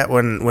upset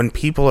when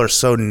people are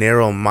so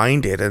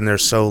narrow-minded and they're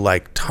so,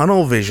 like,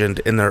 tunnel-visioned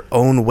in their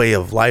own way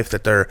of life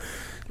that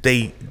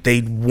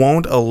they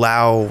won't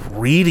allow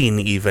reading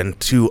even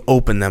to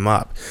open them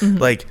up. Mm-hmm.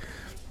 Like,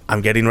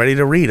 I'm getting ready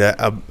to read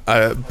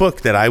a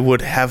book that I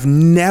would have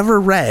never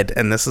read,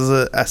 and this is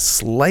a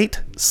slight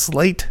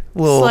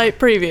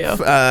preview,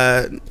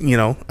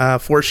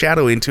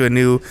 foreshadowing to a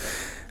new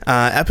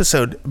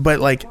episode. But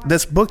like,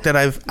 this book that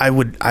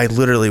I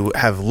literally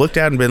have looked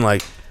at and been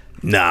like,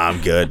 nah,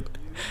 I'm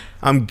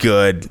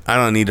good, I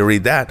don't need to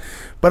read that,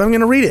 but I'm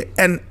gonna read it.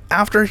 And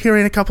after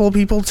hearing a couple of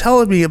people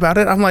telling me about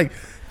it, I'm like,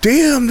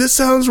 damn, this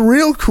sounds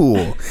real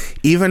cool.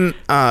 Even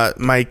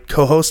my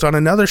co-host on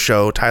another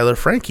show, Tyler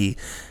Frankie,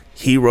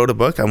 he wrote a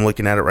book, I'm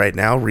looking at it right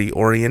now,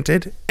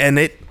 Reoriented, and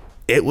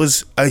it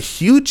was a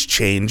huge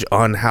change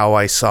on how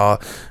I saw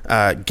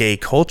gay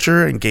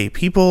culture and gay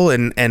people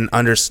and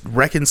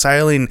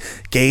reconciling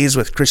gays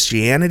with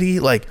Christianity.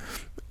 Like,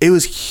 it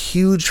was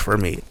huge for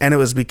me. And it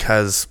was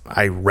because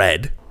I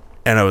read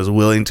and I was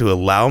willing to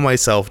allow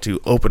myself to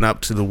open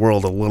up to the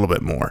world a little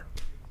bit more.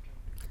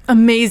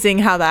 Amazing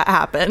how that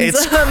happens.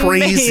 It's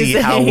crazy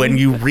how when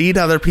you read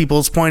other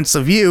people's points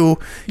of view,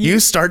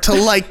 you start to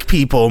like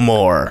people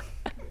more.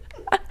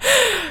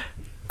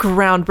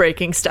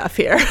 groundbreaking stuff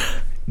here.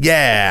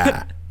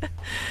 Yeah.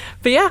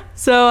 But yeah,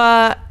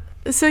 so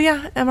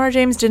yeah, M.R.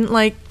 James didn't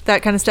like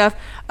that kind of stuff.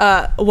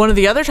 One of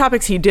the other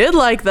topics he did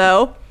like,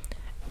 though,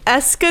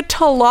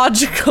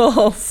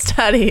 eschatological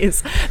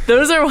studies.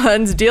 Those are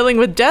ones dealing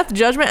with death,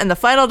 judgment, and the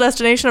final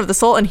destination of the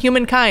soul and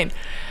humankind.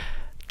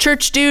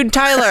 Church dude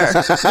Tyler,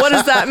 what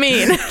does that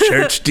mean?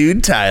 Church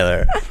dude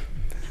Tyler.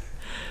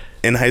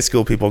 In high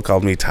school, people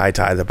called me Ty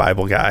the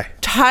Bible guy.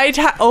 Ty.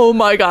 Oh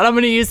my God, I'm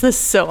going to use this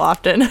so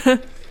often.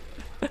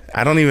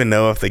 I don't even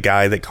know if the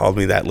guy that called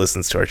me that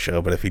listens to our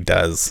show, but if he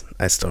does,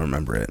 I still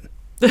remember it.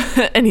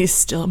 And he's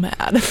still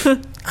mad.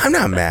 I'm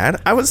not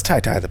mad. I was Ty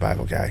the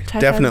Bible guy.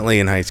 Definitely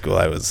in high school,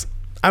 I was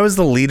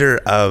the leader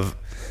of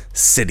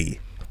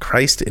City,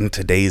 Christ in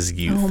Today's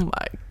Youth. Oh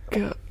my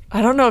God.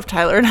 I don't know if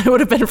Tyler and I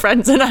would have been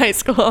friends in high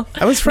school.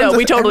 I was friends. No,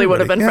 we totally would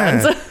have been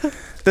friends.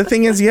 The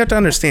thing is, you have to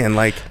understand,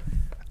 like,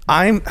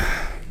 I've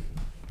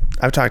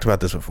talked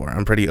about this before.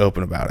 I'm pretty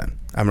open about it.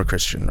 I'm a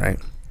Christian, right?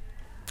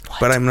 What?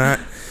 But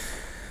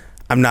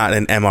I'm not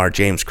an M.R.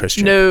 James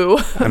Christian.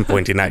 No. I'm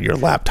pointing at your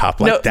laptop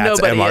like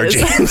that's M.R. is.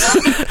 James.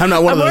 I'm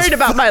not one of those. I'm worried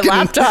about my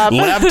laptop.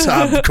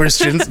 Laptop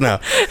Christians. No.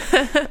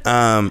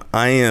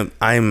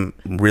 I'm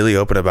really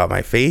open about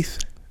my faith,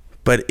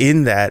 but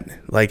in that,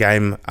 like,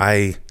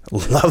 I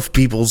love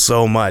people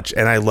so much,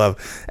 and I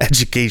love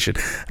education.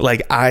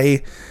 Like,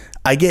 I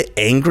get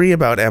angry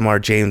about M.R.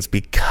 James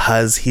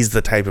because he's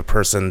the type of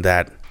person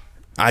that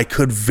I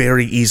could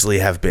very easily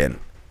have been,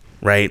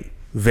 right?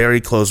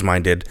 Very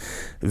closed-minded,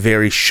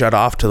 very shut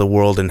off to the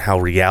world and how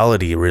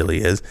reality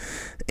really is,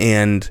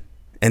 and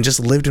just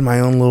lived in my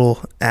own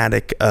little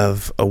attic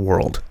of a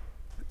world.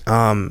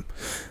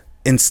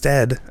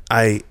 Instead,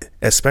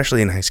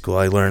 especially in high school,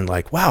 I learned,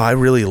 like, wow, I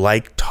really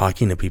like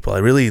talking to people. I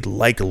really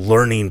like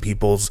learning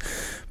people's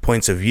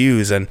points of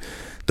views, and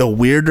the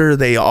weirder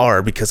they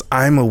are, because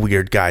I'm a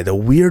weird guy, the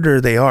weirder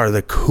they are,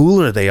 the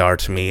cooler they are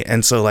to me.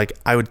 And so, like,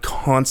 I would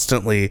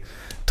constantly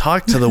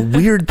talk to the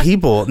weird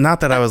people. Not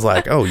that I was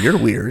like, oh, you're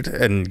weird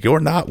and you're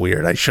not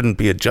weird. I shouldn't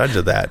be a judge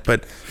of that.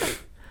 But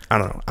I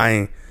don't know.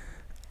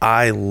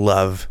 I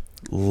love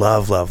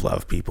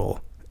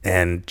people,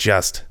 and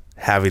just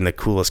having the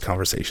coolest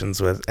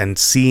conversations with and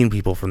seeing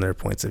people from their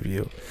points of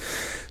view.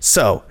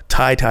 So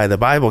Ty the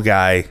Bible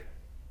guy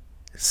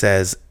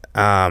says,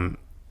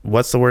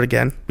 what's the word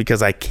again?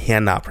 Because I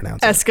cannot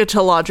pronounce it.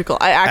 Eschatological.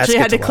 I actually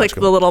had to click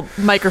the little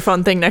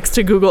microphone thing next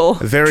to Google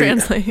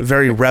Translate.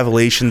 Very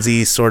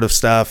Revelations-y sort of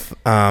stuff.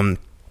 The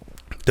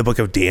book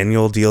of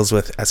Daniel deals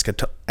with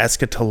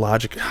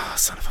eschatologic. Oh,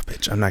 son of a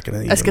bitch. I'm not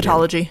going to.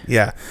 Eschatology.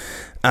 Yeah.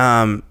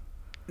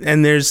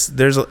 And there's,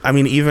 I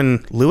mean,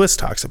 even Lewis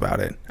talks about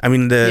it. I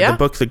mean, the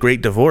book, The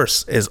Great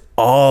Divorce, is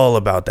all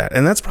about that.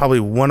 And that's probably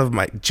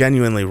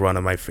genuinely one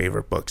of my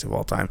favorite books of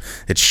all time.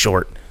 It's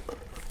short.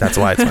 That's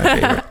why it's my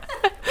favorite.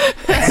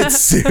 It's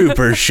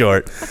super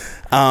short.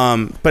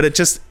 But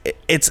it's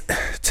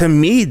to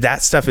me,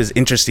 that stuff is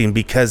interesting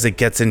because it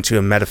gets into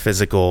a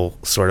metaphysical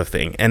sort of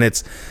thing. And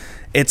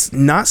it's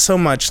not so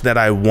much that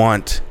I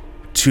want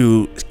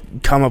to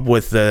come up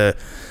with the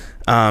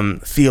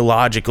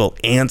theological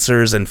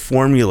answers and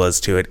formulas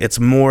to it. It's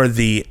more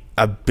the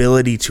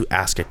ability to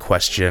ask a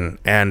question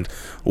and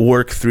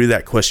work through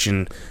that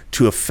question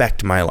to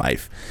affect my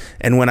life.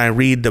 And when I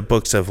read the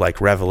books of,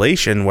 like,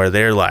 Revelation, where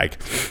they're like,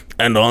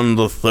 and on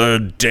the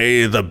third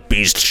day the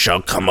beast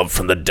shall come up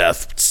from the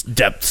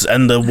depths,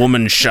 and the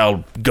woman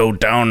shall go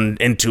down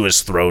into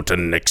his throat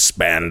and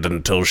expand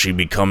until she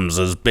becomes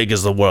as big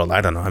as the world.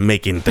 I don't know. I'm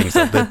making things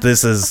up.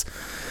 This is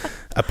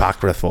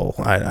apocryphal.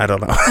 I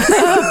don't know.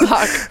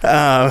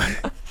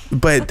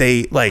 But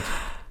they, like,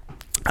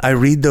 I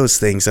read those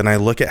things and I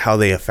look at how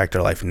they affect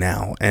our life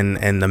now,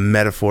 and the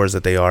metaphors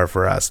that they are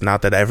for us.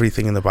 Not that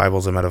everything in the Bible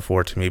is a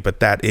metaphor to me, but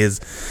that is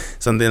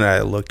something that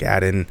I look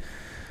at in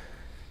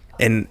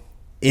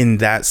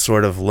that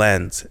sort of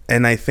lens.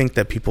 And I think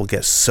that people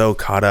get so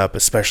caught up,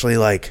 especially,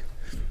 like,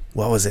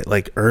 what was it,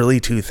 like early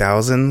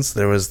 2000s?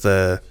 There was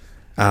the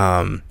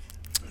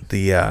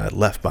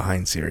Left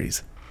Behind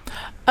series.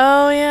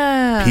 Oh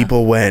yeah.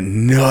 People went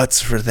nuts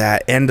for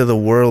that end of the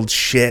world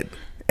shit.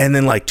 And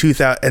then, like,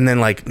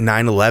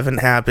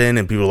 9/11 happened,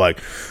 and people were like,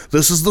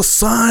 this is the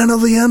sign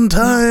of the end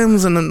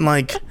times. And then,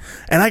 like,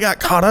 and I got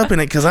caught up in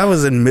it because I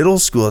was in middle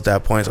school at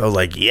that point. So I was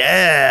like,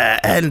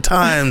 yeah, end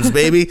times,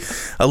 baby.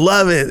 I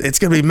love it. It's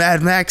going to be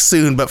Mad Max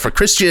soon, but for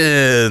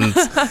Christians.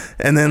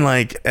 And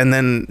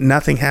then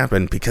nothing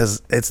happened,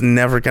 because it's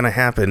never going to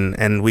happen.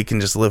 And we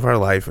can just live our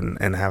life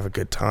and have a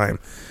good time.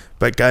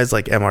 But guys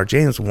like M.R.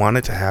 James want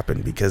it to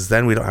happen, because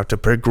then we don't have to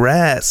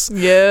progress.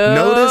 Yeah.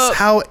 Notice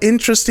how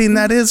interesting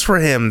that is for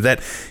him,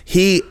 that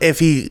if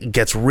he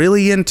gets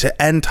really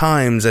into end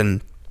times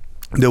and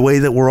the way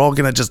that we're all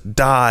going to just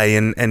die,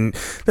 and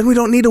then we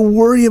don't need to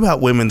worry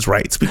about women's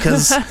rights,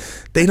 because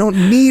they don't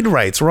need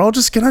rights. We're all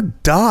just going to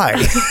die.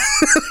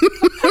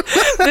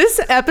 This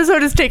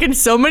episode has taken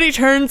so many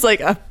turns.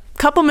 Like, a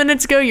couple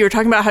minutes ago, you were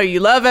talking about how you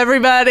love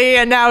everybody,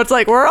 and now it's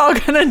like, we're all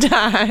going to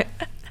die.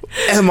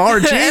 M.R.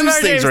 James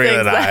M.R. thinks we're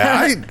gonna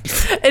die.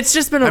 It's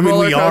just been a I mean,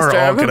 roller we coaster.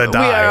 are all gonna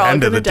die. We are all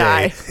End of the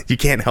gonna day, you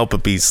can't help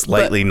but be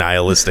slightly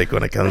nihilistic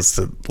when it comes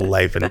to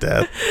life and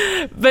death.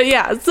 But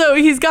yeah, so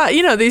he's got,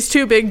 these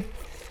two big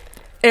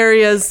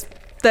areas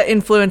that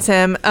influence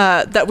him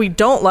that we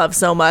don't love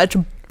so much,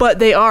 but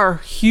they are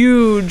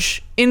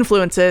huge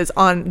influences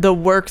on the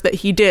work that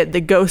he did,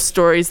 the ghost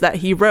stories that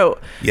he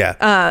wrote.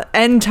 Yeah.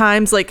 End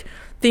times, like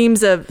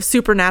themes of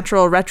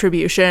supernatural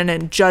retribution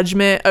and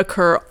judgment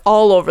occur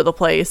all over the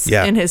place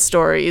in his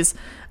stories.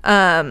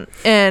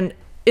 And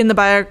in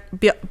the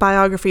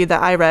biography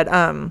that I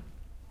read,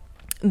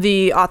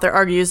 the author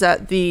argues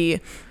that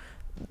the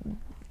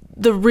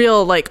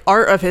real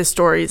art of his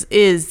stories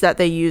is that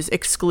they use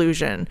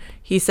exclusion.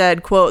 He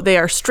said, quote, "They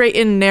are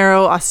straightened,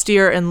 narrow,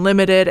 austere, and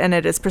limited, and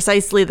it is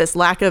precisely this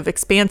lack of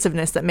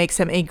expansiveness that makes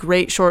him a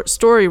great short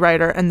story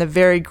writer and the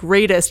very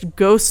greatest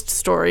ghost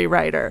story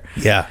writer."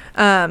 Yeah.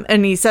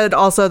 And he said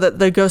also that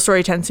the ghost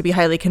story tends to be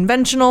highly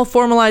conventional,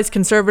 formalized,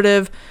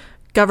 conservative,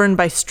 governed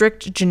by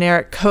strict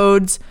generic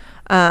codes,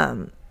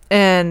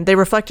 and they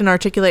reflect and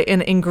articulate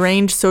an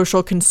ingrained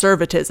social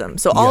conservatism.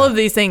 So all of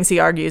these things, he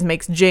argues,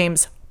 makes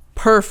James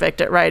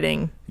perfect at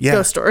writing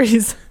ghost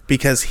stories.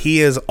 Because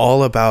he is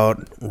all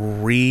about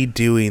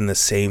redoing the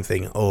same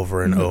thing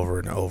over and over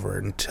and over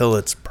until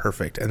it's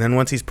perfect. And then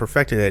once he's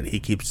perfected it, he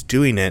keeps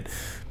doing it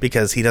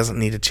because he doesn't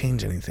need to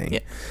change anything.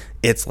 Yeah.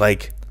 It's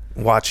like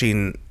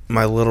watching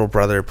my little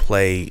brother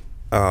play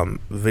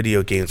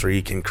video games where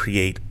you can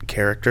create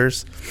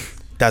characters.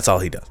 That's all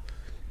he does.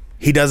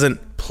 He doesn't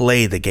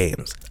play the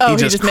games. He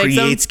just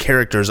creates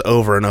characters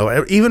over and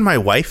over. Even my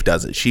wife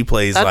does it. She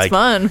plays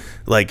fun.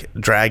 Like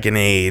Dragon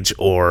Age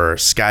or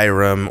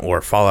Skyrim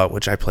or Fallout,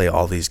 which I play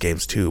all these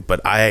games too.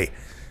 But I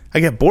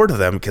get bored of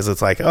them because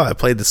it's like, oh, I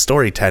played the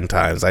story 10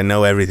 times. I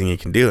know everything you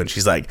can do. And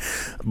she's like,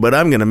 but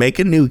I'm going to make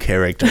a new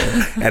character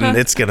and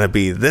it's going to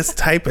be this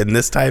type and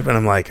this type. And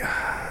I'm like,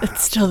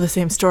 it's still the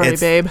same story,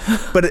 babe.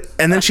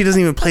 And then she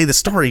doesn't even play the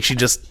story. She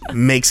just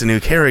makes a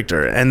new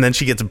character. And then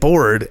she gets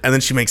bored and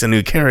then she makes a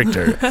new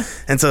character.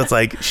 And so it's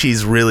like,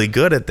 she's really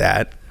good at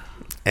that.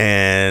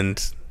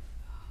 And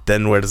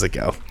then where does it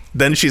go?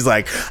 Then she's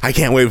like, I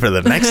can't wait for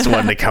the next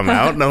one to come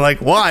out. And I'm like,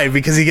 why?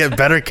 Because you get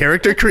better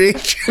character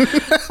creation.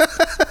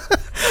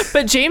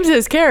 But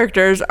James's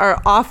characters are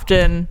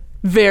often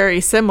very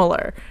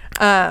similar.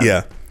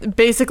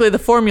 Basically, the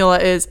formula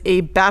is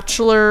a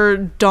bachelor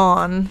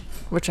Don,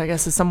 which I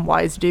guess is some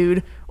wise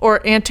dude,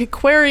 or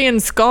antiquarian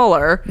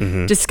scholar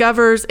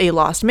discovers a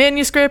lost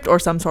manuscript or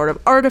some sort of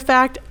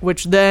artifact,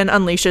 which then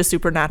unleashes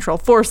supernatural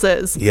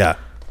forces. Yeah.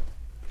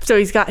 So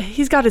he's got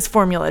his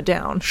formula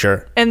down.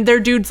 Sure. And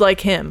they're dudes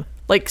like him,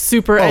 like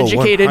super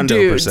educated 100%.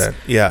 dudes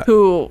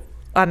who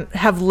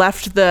have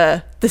left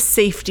the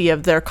safety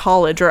of their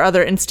college or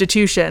other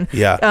institution.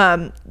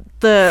 Yeah.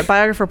 The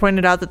biographer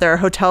pointed out that there are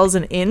hotels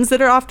and inns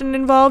that are often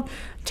involved,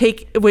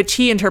 which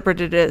he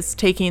interpreted as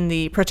taking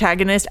the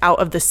protagonist out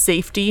of the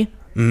safety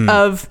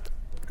of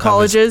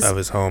colleges, of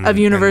his home, of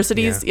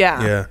universities.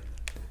 Yeah.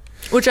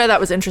 Which I thought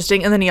was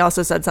interesting. And then he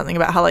also said something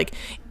about how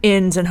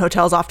inns and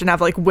hotels often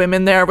have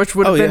women there, which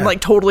would have been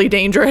totally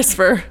dangerous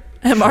for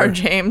M.R.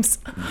 James.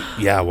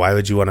 Yeah, why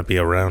would you want to be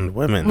around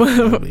women?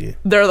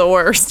 They're the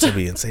worst. That'd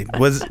be insane.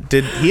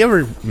 Did he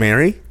ever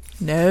marry?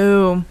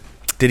 No.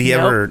 Did he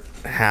ever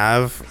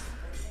have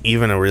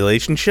even a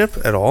relationship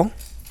at all?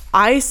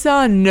 I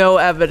saw no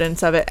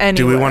evidence of it anywhere.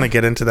 Do we want to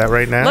get into that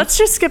right now? Let's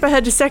just skip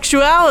ahead to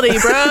sexuality,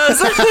 bros.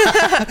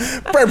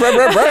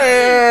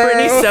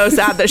 Brittany's so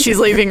sad that she's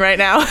leaving right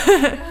now.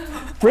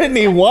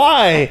 Brittany,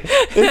 why?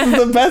 This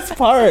is the best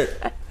part.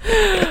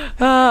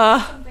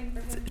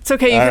 It's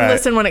okay. You can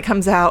listen when it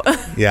comes out.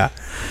 Yeah.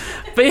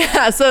 But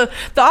yeah, so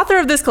the author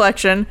of this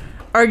collection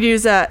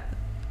argues that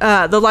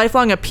the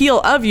lifelong appeal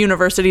of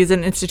universities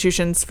and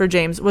institutions for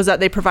James was that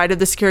they provided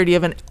the security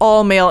of an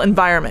all-male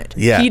environment.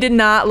 Yeah. He did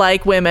not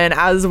like women,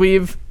 as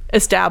we've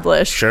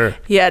established. Sure.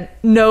 He had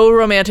no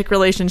romantic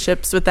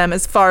relationships with them,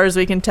 as far as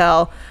we can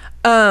tell.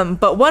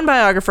 But one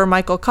biographer,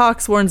 Michael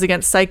Cox, warns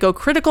against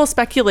psychocritical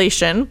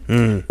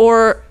speculation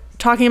or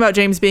talking about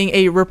James being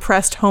a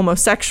repressed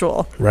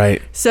homosexual.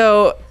 Right.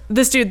 So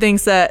this dude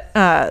thinks that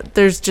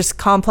there's just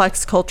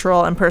complex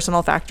cultural and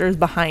personal factors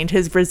behind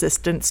his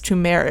resistance to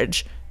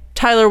marriage.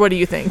 Tyler, what do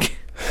you think?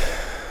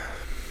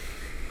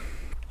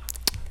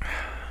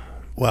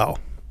 Well,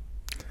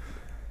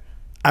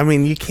 I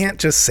mean, you can't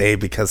just say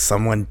because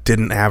someone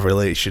didn't have a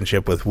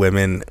relationship with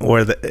women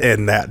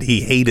and that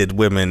he hated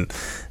women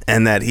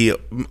and that he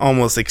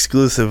almost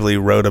exclusively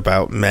wrote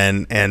about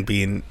men and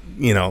being,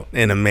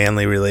 in a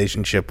manly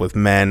relationship with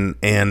men,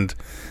 and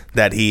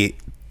that he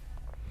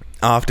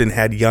often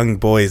had young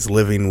boys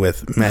living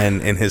with men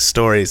in his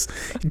stories.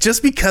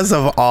 Just because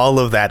of all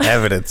of that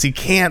evidence, you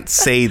can't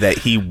say that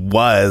he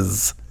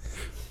was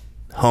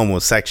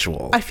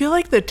homosexual. I feel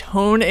like the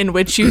tone in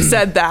which you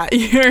said that,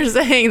 you're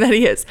saying that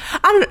he is.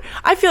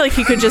 I feel like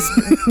he could just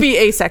be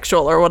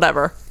asexual or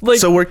whatever.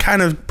 So we're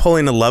kind of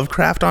pulling a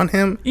Lovecraft on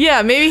him?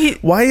 Yeah, maybe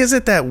Why is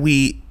it that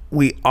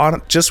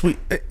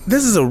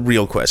this is a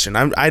real question.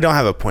 I don't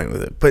have a point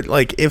with it, but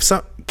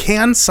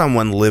can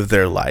someone live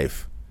their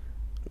life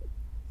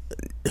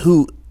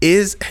who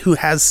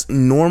has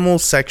normal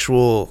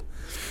sexual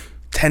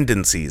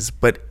tendencies,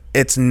 but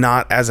it's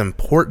not as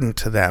important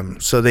to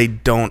them, so they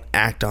don't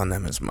act on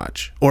them as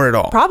much or at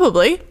all?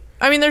 Probably.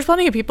 I mean, there's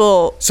plenty of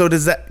people. So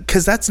does that,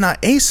 because that's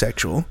not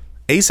asexual.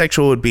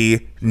 Asexual would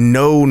be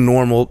no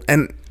normal,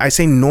 and I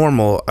say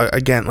normal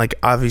again, like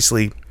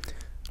obviously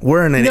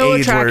we're in an no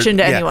age attraction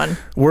where, to anyone.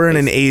 We're in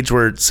an age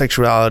where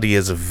sexuality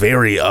is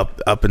very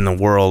up in the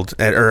world,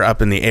 or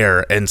up in the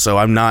air, and so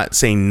I'm not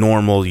saying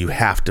normal, you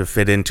have to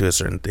fit into a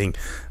certain thing.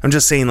 I'm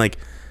just saying, like,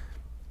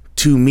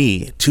 to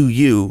me, to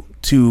you,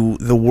 to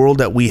the world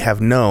that we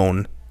have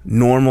known,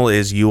 normal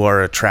is you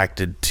are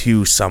attracted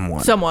to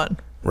someone.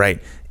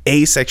 Right.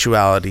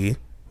 Asexuality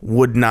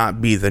would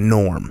not be the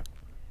norm.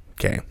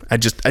 Okay. I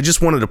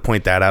just wanted to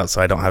point that out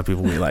so I don't have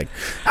people be like,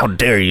 how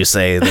dare you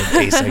say that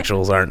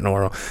asexuals aren't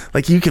normal?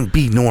 Like, you can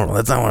be normal.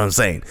 That's not what I'm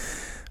saying.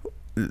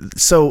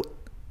 So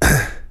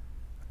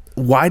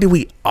why do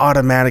we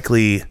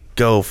automatically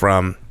go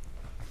from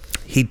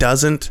he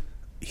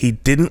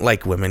didn't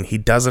like women, he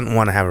doesn't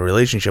want to have a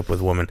relationship with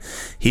women,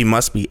 he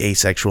must be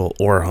asexual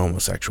or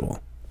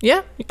homosexual?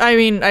 Yeah. I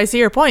mean, I see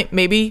your point.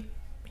 Maybe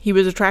he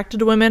was attracted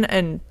to women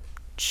and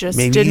just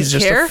maybe didn't he's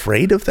just care.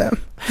 afraid of them.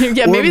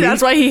 Yeah, maybe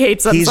that's why he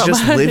hates them so much. He's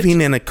just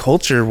living in a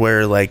culture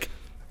where, like,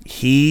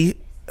 I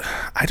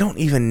don't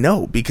even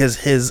know, because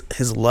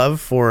his love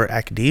for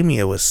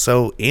academia was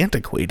so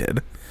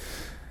antiquated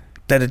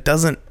that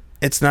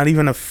it's not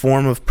even a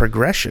form of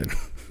progression.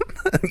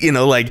 You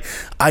know, like,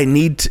 I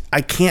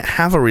can't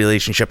have a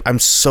relationship. I'm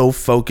so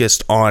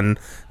focused on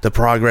the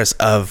progress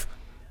of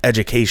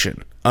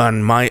education,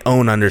 on my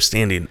own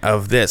understanding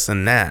of this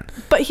and that.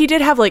 But he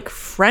did have, like,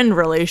 friend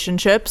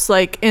relationships.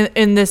 Like,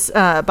 in this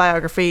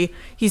biography,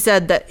 he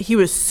said that he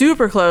was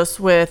super close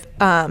with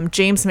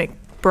James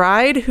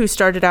McBride, who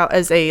started out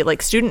as a,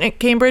 like, student at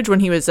Cambridge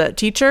when he was a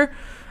teacher.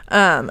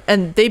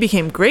 And they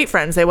became great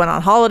friends. They went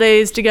on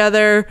holidays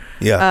together.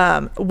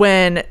 Yeah.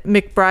 When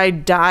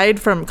McBride died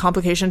from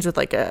complications with,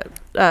 like, a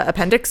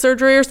appendix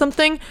surgery or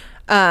something,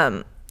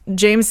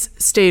 James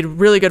stayed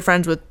really good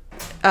friends with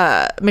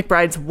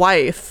McBride's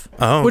wife,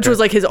 which was,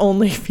 like, his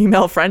only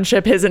female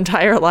friendship his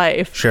entire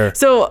life. Sure.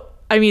 So,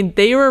 I mean,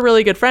 they were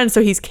really good friends.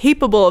 So he's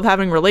capable of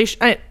having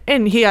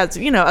and he has,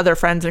 you know, other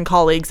friends and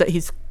colleagues that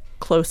he's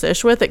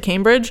close-ish with at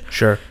Cambridge.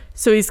 Sure.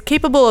 So he's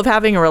capable of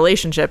having a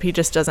relationship. He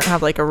just doesn't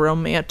have, like, a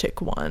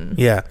romantic one.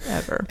 Yeah.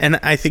 Ever. And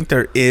I think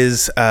there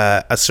is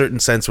a certain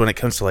sense when it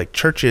comes to, like,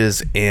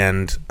 churches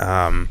and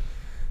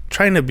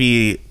trying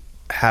to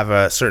have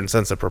a certain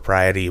sense of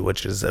propriety,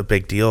 which is a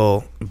big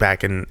deal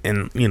back in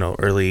you know,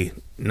 early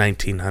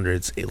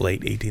 1900s,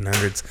 late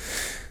 1800s.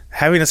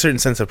 Having a certain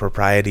sense of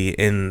propriety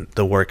in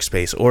the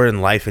workspace or in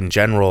life in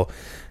general,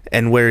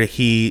 and where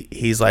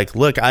he's like,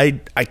 look,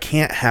 we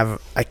can't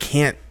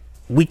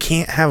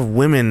have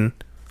women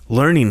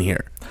learning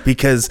here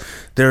because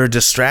they're a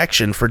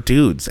distraction for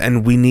dudes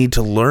and we need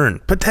to learn.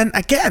 But then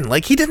again,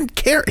 like, he didn't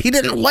care. He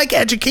didn't like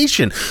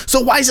education. So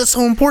why is it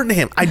so important to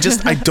him? I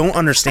don't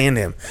understand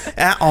him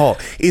at all.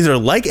 Either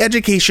like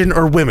education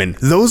or women.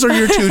 Those are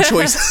your two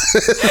choices.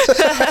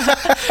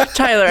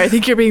 Tyler, I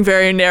think you're being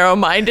very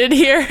narrow-minded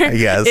here.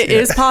 Yes. It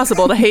is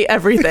possible to hate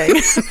everything.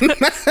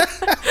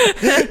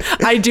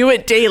 I do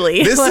it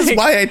daily. This is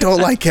why I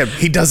don't like him.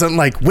 He doesn't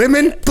like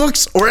women,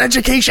 books, or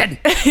education.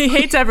 He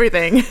hates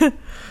everything.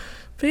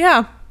 But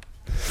yeah.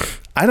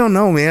 I don't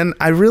know, man.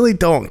 I really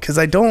don't, because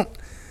I don't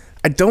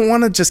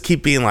want to just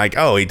keep being like,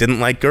 oh, he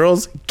didn't like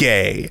girls,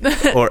 gay,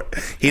 or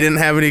he didn't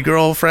have any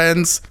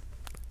girlfriends,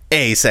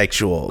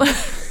 asexual.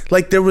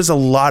 Like, there was a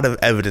lot of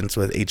evidence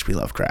with H.P.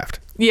 Lovecraft.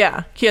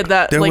 Yeah, he had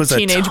that, there like, was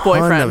teenage a ton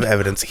boyfriend. of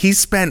evidence. He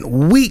spent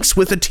weeks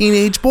with a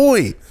teenage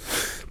boy.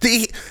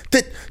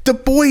 The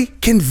boy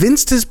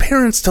convinced his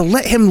parents to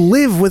let him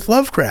live with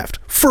Lovecraft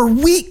for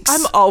weeks.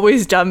 I'm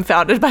always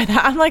dumbfounded by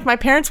that. I'm like, my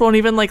parents won't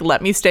even, like,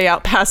 let me stay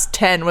out past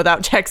 10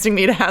 without texting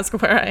me to ask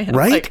where I am.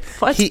 Right? Like,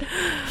 what?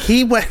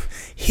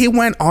 He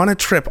went on a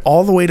trip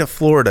all the way to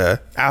Florida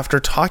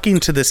after talking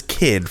to this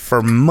kid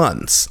for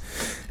months,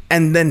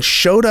 and then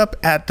showed up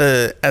at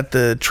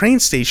the train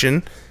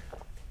station,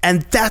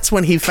 and that's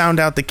when he found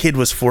out the kid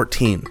was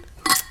 14.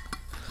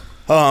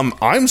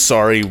 I'm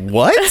sorry,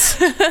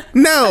 what?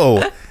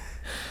 No.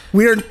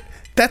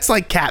 That's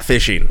like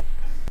catfishing.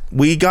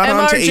 We got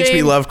onto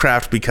H.P.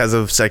 Lovecraft because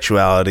of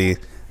sexuality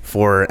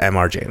for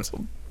M.R. James.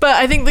 But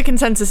I think the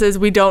consensus is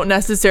we don't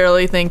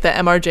necessarily think that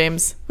M.R.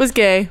 James was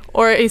gay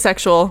or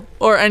asexual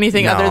or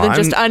anything other than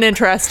just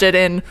uninterested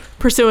in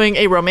pursuing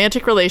a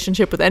romantic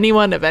relationship with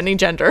anyone of any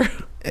gender.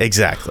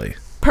 Exactly.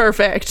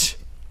 Perfect.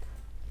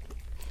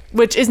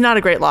 Which is not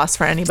a great loss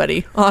for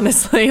anybody,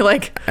 honestly.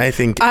 Like,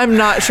 I'm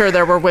not sure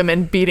there were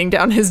women beating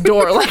down his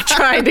door, like,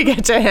 trying to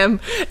get to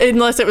him,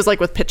 unless it was, like,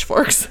 with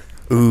pitchforks.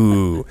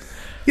 Ooh.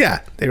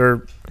 Yeah,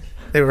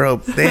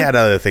 they had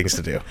other things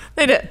to do.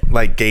 They did.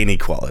 Like gain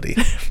equality.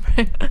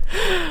 Right.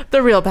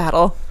 The real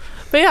battle.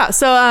 But yeah,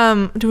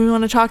 so do we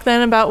want to talk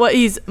then about what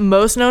he's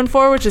most known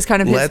for, which is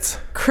kind of his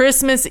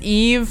Christmas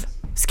Eve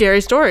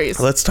scary stories.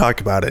 Let's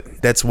talk about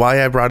it. That's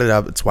why I brought it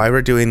up. It's why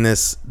we're doing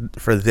this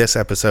for this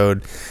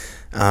episode,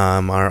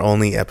 our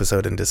only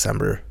episode in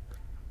December.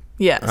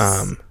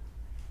 Yes.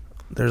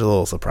 There's a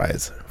little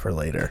surprise for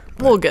later.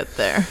 We'll get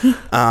there.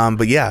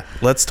 But yeah,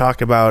 let's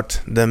talk about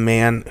the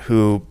man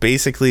who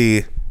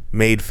basically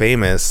made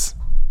famous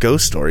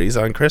ghost stories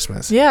on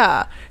Christmas.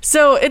 Yeah.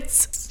 So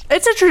it's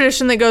a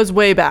tradition that goes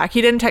way back.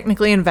 He didn't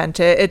technically invent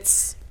it.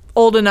 It's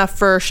old enough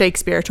for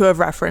Shakespeare to have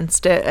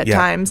referenced it at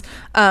times.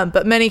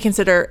 But many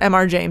consider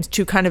M.R. James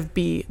to kind of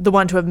be the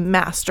one to have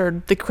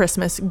mastered the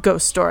Christmas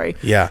ghost story.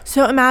 Yeah.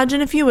 So imagine,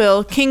 if you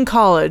will, King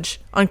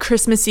College on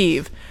Christmas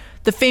Eve.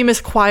 The famous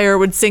choir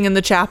would sing in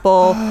the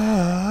chapel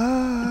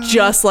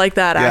just like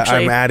that,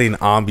 actually. I'm adding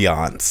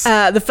ambiance.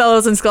 The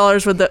fellows and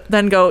scholars would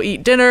then go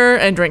eat dinner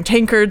and drink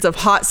tankards of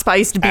hot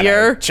spiced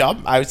beer.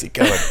 Chum, how's it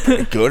going?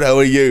 Pretty good. How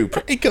are you?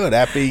 Pretty good.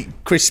 Happy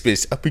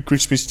Christmas. Happy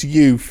Christmas to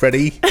you,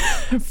 Freddie.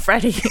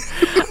 Freddie.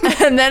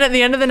 And then at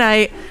the end of the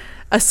night,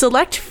 a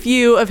select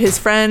few of his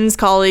friends,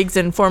 colleagues,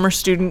 and former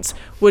students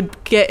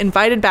would get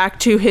invited back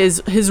to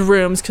his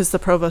rooms, because the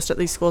provost at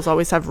these schools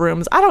always have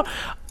rooms.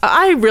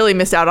 I really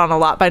missed out on a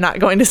lot by not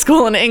going to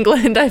school in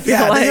England, I feel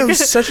like. Yeah, that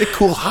was such a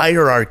cool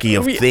hierarchy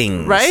of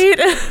things. Right?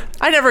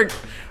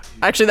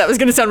 Actually, that was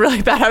going to sound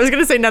really bad. I was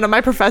going to say none of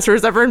my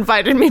professors ever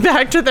invited me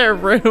back to their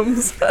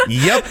rooms.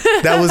 Yep,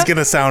 that was going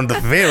to sound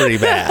very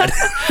bad.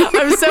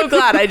 I'm so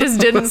glad I just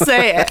didn't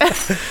say it.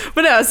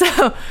 But no,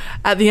 so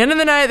at the end of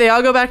the night, they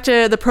all go back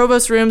to the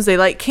provost's rooms. They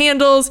light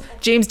candles.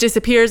 James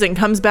disappears and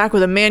comes back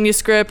with a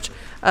manuscript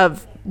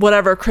of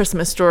whatever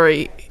Christmas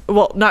story.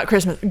 Well, not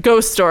Christmas,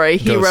 ghost story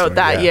he wrote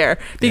that year.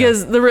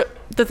 Because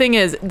the thing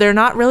is, they're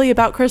not really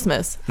about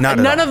Christmas.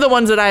 None of the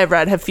ones that I have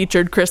read have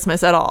featured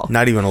Christmas at all.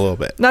 Not even a little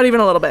bit. Not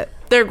even a little bit.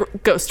 They're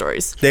ghost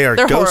stories. They're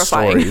ghost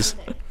horrifying. stories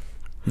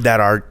that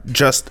are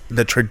just,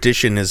 the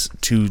tradition is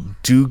to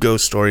do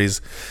ghost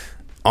stories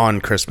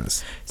on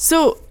Christmas.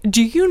 So,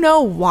 do you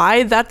know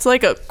why that's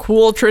like a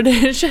cool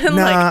tradition?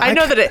 I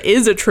know that it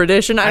is a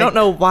tradition. I don't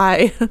know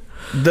why.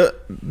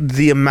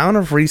 The amount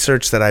of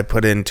research that I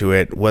put into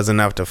it was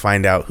enough to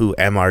find out who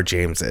M.R.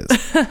 James is.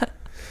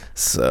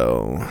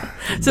 So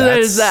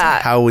there's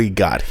that. How we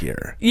got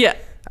here. Yeah.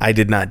 I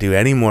did not do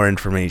any more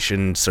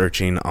information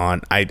searching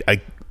on.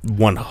 I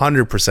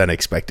 100%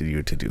 expected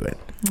you to do it.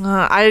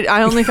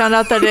 I only found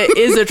out that it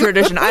is a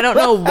tradition. I don't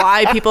know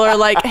why people are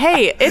like,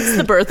 hey, it's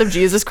the birth of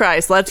Jesus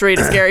Christ. Let's read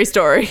a scary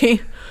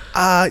story.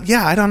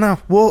 Yeah, I don't know.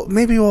 Well,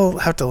 maybe we'll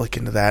have to look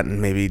into that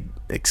and maybe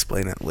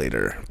explain it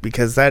later,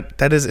 because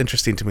that is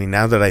interesting to me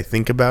now that I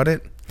think about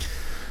it.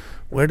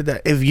 Where did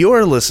that? If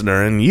you're a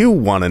listener and you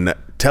want to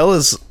tell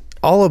us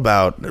all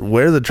about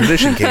where the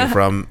tradition came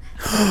from.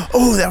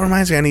 Oh, that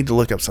reminds me, I need to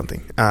look up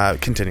something.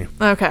 Continue.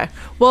 Okay.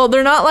 Well,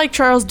 they're not like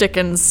Charles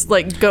Dickens,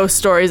 like ghost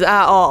stories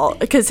at all,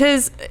 because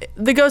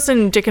the ghosts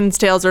in Dickens'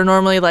 tales are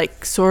normally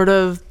like sort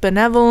of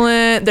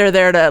benevolent. They're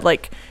there to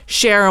like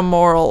share a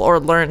moral or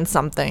learn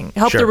something,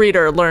 help the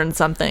reader learn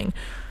something.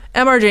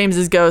 M.R.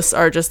 James's ghosts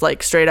are just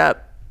like straight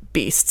up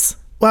beasts.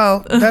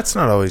 Well, that's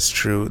not always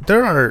true.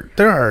 There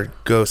are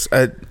ghosts.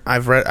 I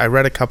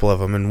read a couple of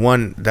them, and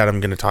one that I'm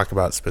going to talk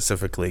about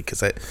specifically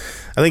because I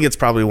think it's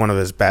probably one of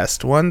his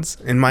best ones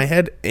in my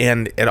head,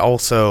 and it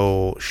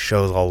also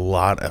shows a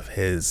lot of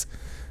his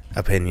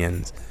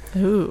opinions.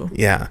 Ooh.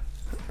 Yeah.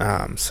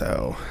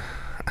 So.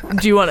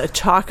 Do you want to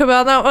talk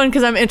about that one?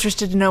 Because I'm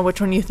interested to know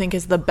which one you think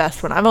is the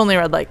best one. I've only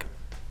read like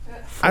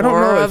 4 I don't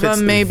know if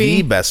it's maybe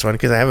the best one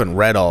because I haven't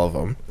read all of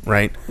them.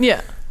 Right.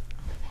 Yeah.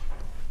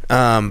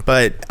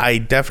 But I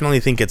definitely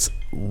think it's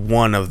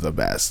one of the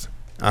best.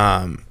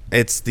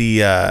 It's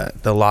the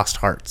Lost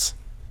Hearts.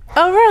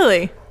 Oh,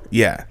 really?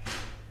 Yeah.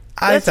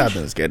 I thought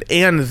that was good.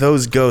 And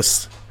those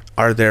ghosts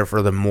are there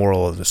for the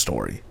moral of the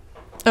story.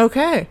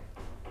 Okay.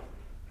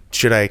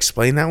 Should I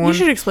explain that one? You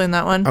should explain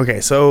that one.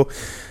 Okay, so,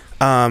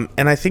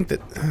 and I think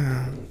that,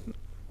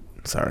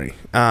 sorry,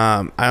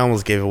 I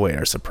almost gave away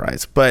our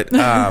surprise, but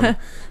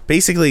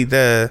basically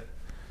the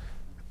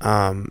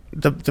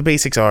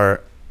basics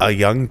are, a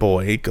young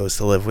boy goes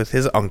to live with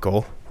his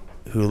uncle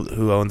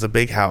who owns a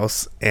big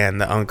house,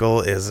 and the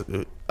uncle is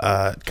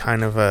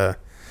kind of a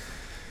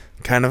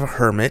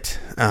hermit,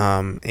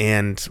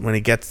 and when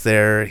he gets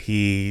there,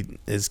 he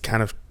is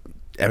kind of,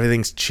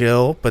 everything's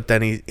chill, but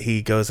then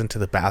he goes into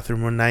the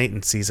bathroom one night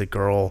and sees a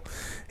girl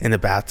in the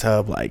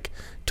bathtub, like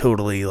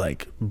totally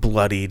like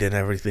bloodied and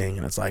everything,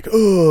 and it's like,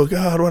 oh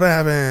god, what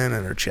happened?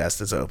 And her chest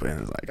is open,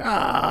 it's like,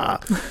 ah.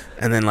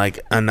 And then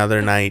like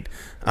another night,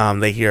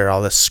 they hear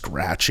all this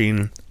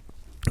scratching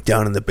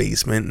down in the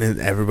basement, and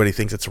everybody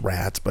thinks it's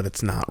rats, but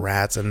it's not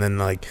rats. And then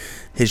like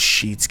his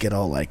sheets get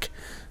all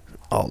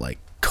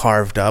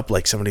carved up,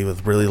 like somebody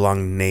with really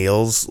long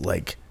nails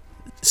like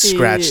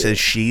scratched his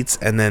sheets.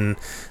 And then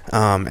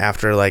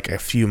after like a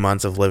few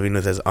months of living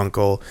with his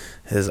uncle's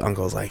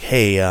like,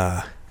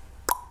 hey,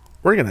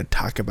 we're gonna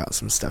talk about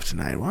some stuff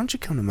tonight, why don't you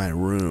come to my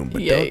room,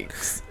 but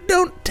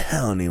don't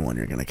tell anyone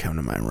you're gonna come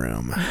to my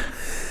room.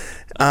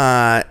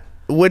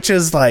 Which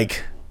is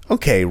like,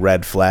 okay,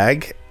 red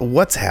flag,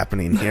 what's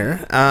happening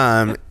here?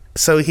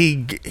 so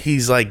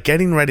he's like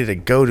getting ready to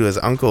go to his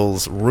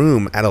uncle's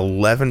room at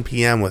 11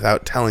 p.m.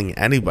 without telling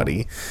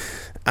anybody.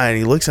 And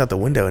he looks out the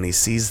window and he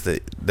sees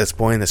this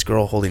boy and this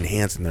girl holding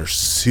hands, and they're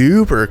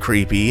super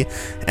creepy.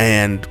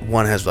 And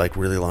one has like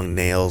really long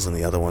nails and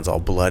the other one's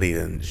all bloody,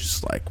 and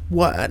just like,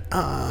 what?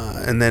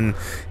 And then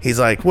he's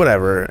like,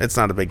 whatever, it's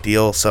not a big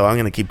deal. So I'm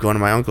going to keep going to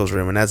my uncle's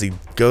room. And as he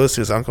goes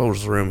to his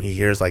uncle's room, he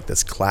hears like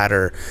this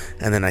clatter.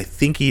 And then I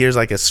think he hears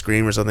like a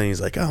scream or something.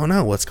 He's like, oh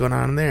no, what's going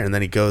on in there? And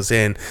then he goes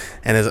in,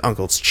 and his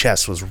uncle's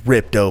chest was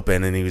ripped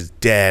open and he was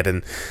dead.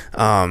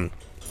 And,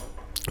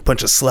 a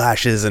bunch of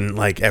slashes, and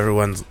like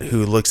everyone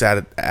who looks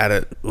at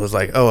it was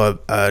like, oh,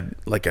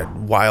 like a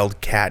wild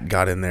cat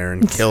got in there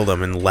and killed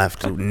him and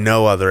left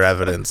no other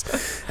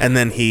evidence. And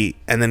then he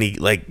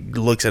like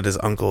looks at his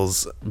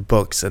uncle's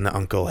books, and the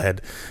uncle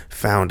had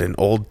found an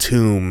old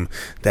tomb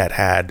that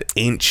had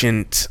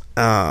ancient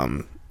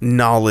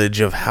knowledge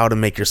of how to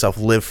make yourself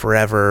live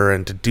forever,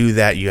 and to do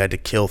that you had to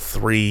kill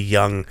 3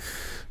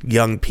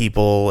 young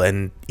people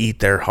and eat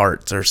their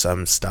hearts or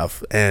some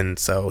stuff. And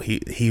so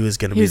he was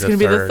going to be the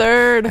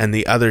third, and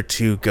the other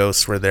 2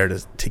 ghosts were there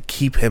to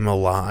keep him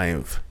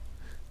alive.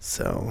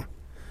 So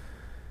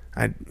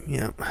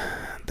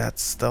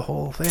that's the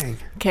whole thing.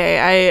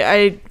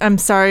 Okay, I'm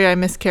sorry I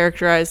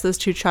mischaracterized those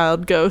 2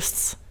 child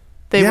ghosts.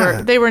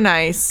 They were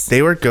nice.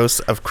 They were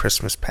ghosts of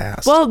Christmas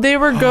past. Well, they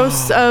were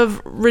ghosts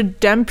of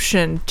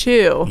redemption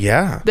too.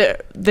 Yeah.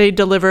 They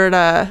delivered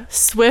a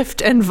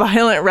swift and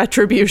violent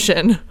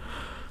retribution.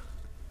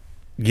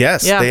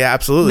 Yes, yeah. They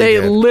absolutely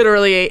did. They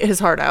literally ate his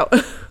heart out.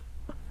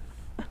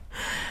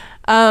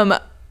 I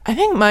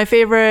think my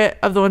favorite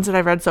of the ones that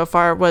I've read so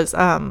far was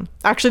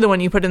actually the one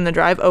you put in the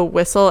drive, Oh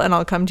Whistle and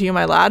I'll Come to You,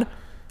 My Lad.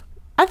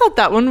 I thought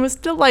that one was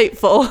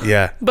delightful.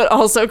 Yeah. But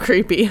also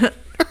creepy. And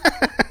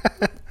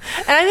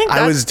I think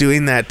I was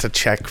doing that to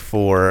check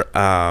for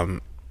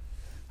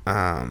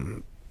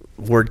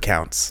word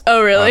counts.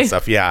 Oh, really?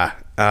 Stuff. Yeah.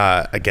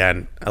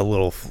 Again, a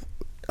little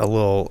a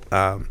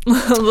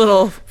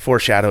little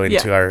foreshadowing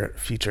to our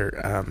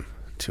future,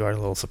 to our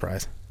little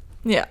surprise.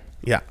 Yeah.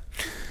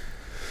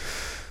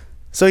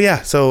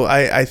 So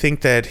I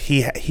think that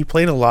he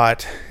played a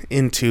lot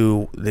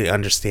into the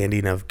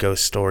understanding of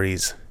ghost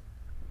stories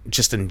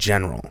just in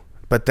general.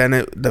 But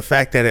then the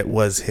fact that it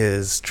was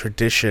his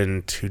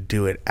tradition to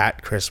do it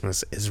at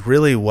Christmas is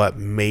really what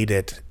made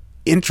it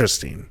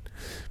interesting,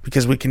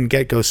 because we can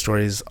get ghost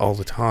stories all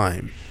the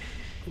time.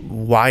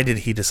 Why did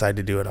he decide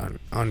to do it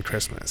on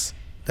Christmas?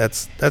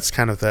 That's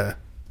kind of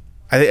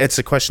it's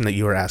a question that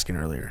you were asking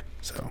earlier.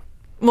 So,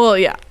 well,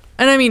 yeah.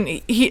 And I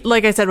mean, he,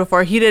 like I said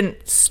before, he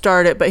didn't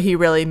start it, but he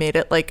really made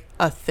it like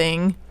a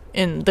thing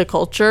in the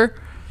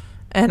culture.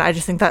 And I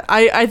just think that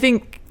I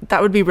think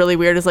that would be really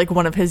weird as like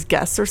one of his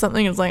guests or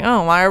something. It's like,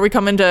 oh, why are we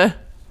coming to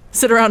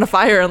sit around a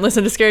fire and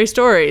listen to scary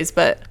stories?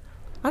 But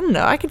I don't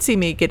know. I could see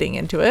me getting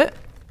into it.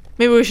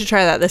 Maybe we should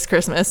try that this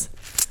Christmas.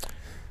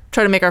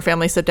 Try to make our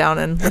family sit down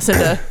and listen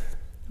to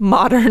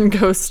modern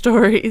ghost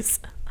stories.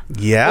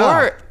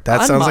 Yeah,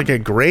 that sounds like a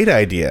great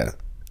idea.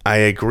 I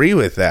agree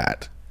with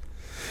that.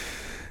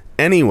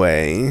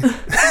 Anyway,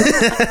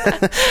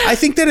 I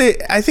think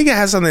it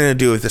has something to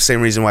do with the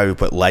same reason why we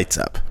put lights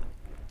up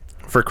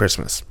for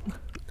Christmas.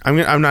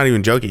 I'm not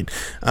even joking.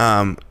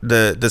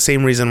 The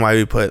same reason why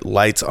we put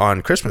lights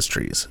on Christmas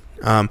trees.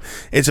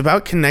 It's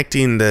about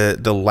connecting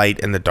the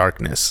light and the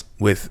darkness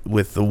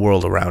with the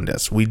world around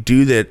us. We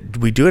do that.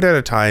 We do it at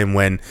a time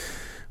when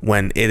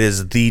it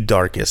is the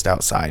darkest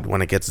outside,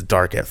 when it gets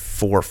dark at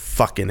 4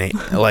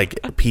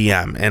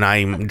 p.m. and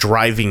I'm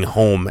driving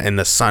home and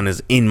the sun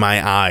is in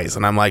my eyes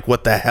and I'm like,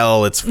 what the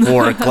hell? It's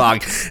 4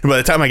 o'clock. And by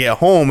the time I get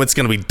home, it's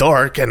going to be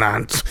dark, and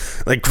I'm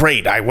like,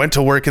 great. I went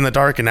to work in the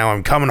dark and now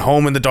I'm coming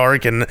home in the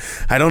dark and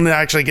I don't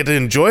actually get to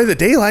enjoy the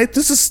daylight.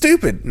 This is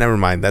stupid. Never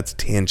mind. That's a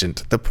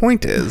tangent. The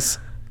point is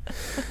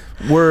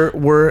we're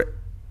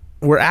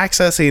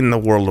accessing the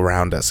world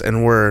around us,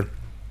 and we're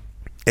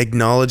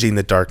acknowledging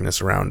the darkness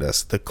around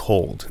us, the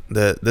cold,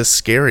 the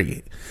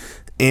scary,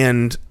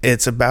 and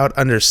it's about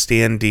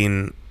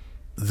understanding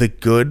the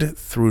good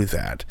through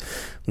that.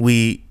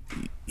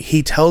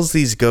 He tells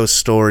these ghost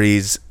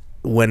stories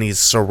when he's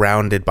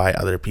surrounded by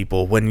other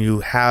people, when you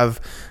have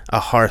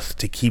a hearth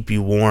to keep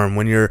you warm,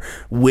 when you're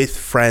with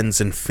friends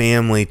and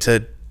family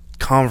to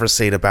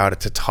conversate about it,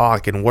 to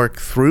talk and work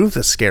through the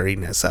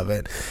scariness of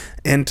it,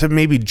 and to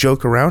maybe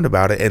joke around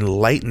about it and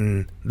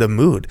lighten the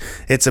mood.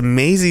 It's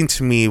amazing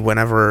to me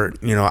whenever,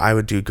 I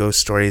would do ghost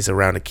stories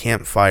around a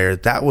campfire.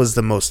 That was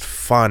the most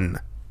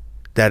fun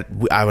that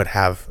I would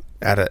have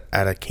at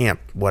a camp,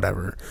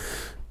 whatever.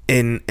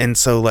 And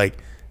so like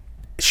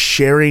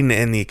sharing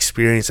in the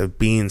experience of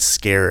being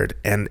scared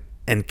and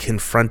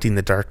confronting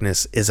the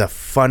darkness is a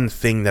fun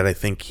thing that I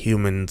think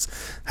humans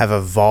have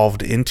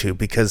evolved into,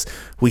 because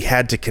we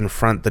had to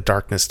confront the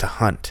darkness to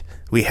hunt.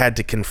 We had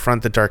to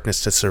confront the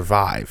darkness to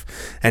survive.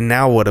 And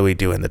now what do we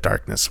do in the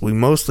darkness? We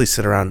mostly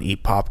sit around and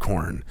eat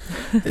popcorn.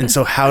 And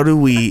so how do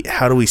we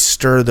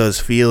stir those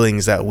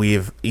feelings that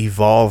we've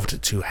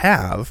evolved to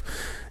have?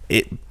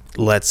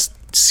 Let's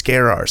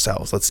scare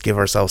ourselves. Let's give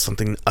ourselves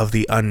something of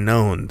the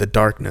unknown, the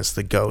darkness,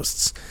 the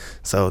ghosts.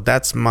 So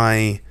that's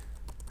my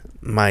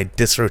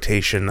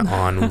dissertation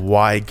on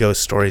why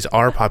ghost stories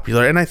are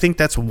popular, and I think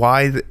that's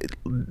why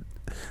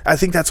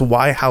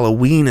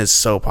Halloween is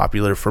so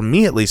popular, for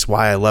me at least,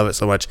 why I love it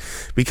so much,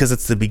 because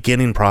it's the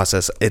beginning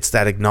process. It's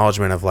that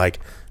acknowledgement of like,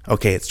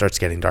 okay, it starts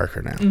getting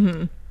darker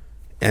now,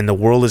 and the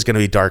world is going to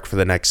be dark for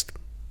the next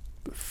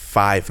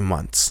 5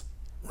 months,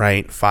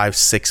 right?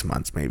 5-6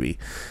 months maybe,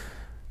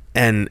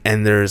 and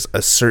there's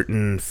a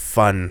certain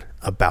fun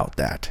about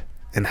that,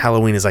 and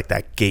Halloween is like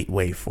that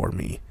gateway for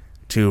me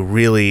to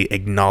really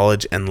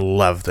acknowledge and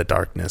love the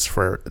darkness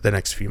for the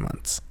next few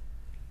months.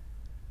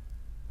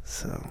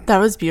 So that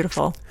was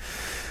beautiful.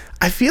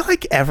 I feel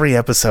like every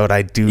episode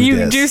I do you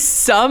this. do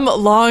some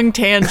long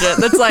tangent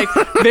that's like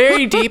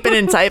very deep and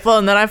insightful,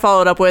 and then I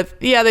followed up with,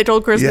 they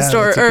told Christmas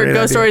stories or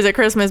ghost stories at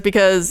Christmas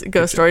because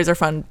ghost stories are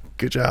fun.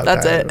 Good job.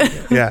 That's Tyler.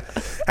 it. Yeah,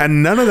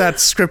 and none of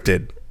that's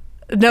scripted.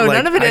 No, like,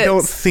 none of it is. I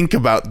don't think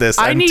about this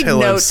I need until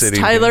notes. I'm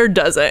sitting Tyler here.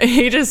 doesn't.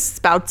 He just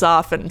spouts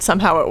off, and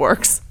somehow it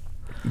works.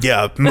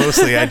 Yeah,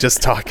 mostly I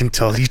just talk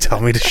until you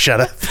tell me to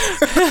shut up.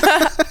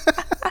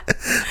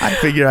 I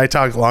figure I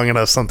talk long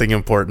enough, something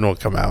important will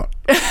come out.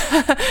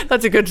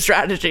 That's a good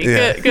strategy.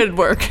 Yeah. Good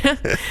work.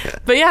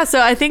 But yeah,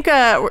 so I think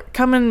we're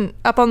coming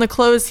up on the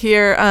close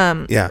here.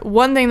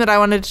 One thing that I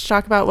wanted to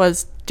talk about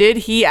was, did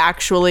he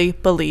actually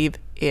believe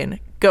in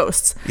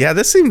ghosts? Yeah,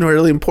 this seemed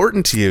really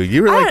important to you.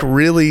 You were like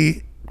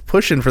really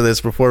pushing for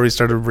this before we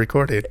started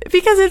recording.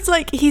 Because it's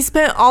like he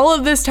spent all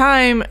of this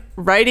time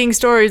writing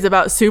stories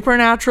about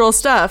supernatural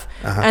stuff,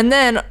 and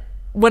then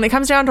when it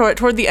comes down to it,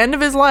 toward the end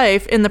of his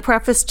life, in the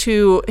preface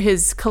to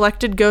his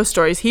collected ghost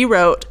stories, he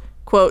wrote,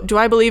 quote, "Do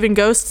I believe in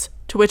ghosts?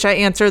 To which I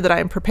answer that I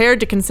am prepared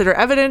to consider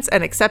evidence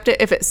and accept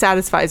it if it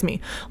satisfies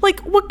me." Like,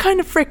 what kind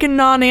of freaking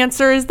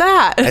non-answer is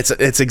that?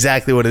 It's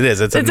exactly what it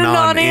is. It's a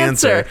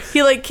non-answer.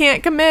 He like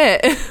can't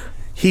commit.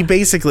 He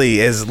basically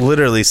is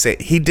literally saying,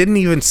 he didn't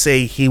even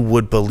say he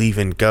would believe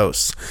in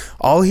ghosts.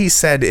 All he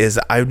said is,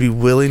 I would be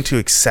willing to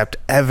accept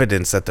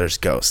evidence that there's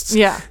ghosts.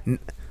 Yeah.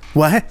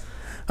 What?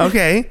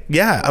 Okay.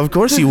 Yeah, of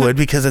course you would,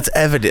 because it's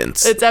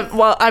evidence.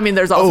 Well, I mean,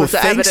 there's all sorts of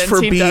evidence. Thanks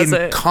for he being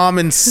doesn't.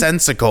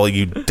 commonsensical,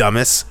 you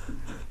dumbass.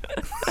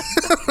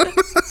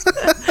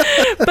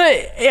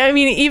 But I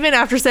mean, even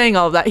after saying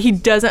all of that, he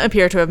doesn't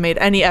appear to have made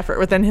any effort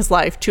within his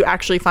life to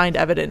actually find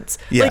evidence.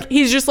 Yeah. Like,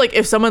 he's just like,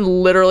 if someone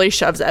literally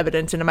shoves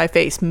evidence into my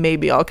face,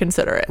 maybe I'll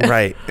consider it.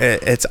 Right.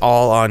 It's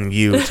all on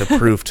you to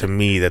prove to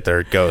me that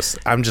they're ghosts.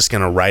 I'm just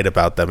going to write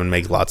about them and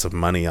make lots of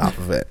money off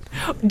of it.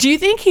 Do you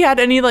think he had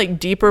any like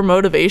deeper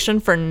motivation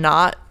for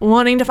not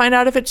wanting to find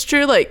out if it's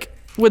true? Like,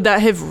 would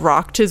that have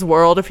rocked his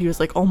world if he was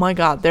like, oh my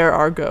God, there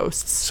are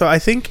ghosts? So I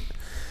think,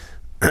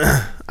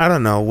 I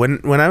don't know,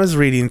 when I was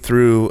reading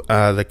through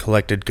the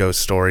collected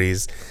ghost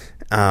stories,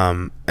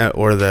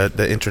 or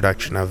the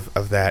introduction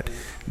of that,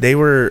 they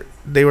were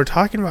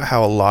talking about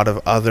how a lot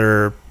of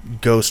other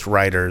ghost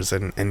writers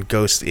and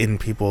ghosts in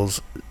people's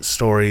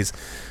stories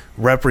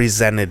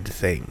represented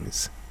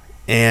things,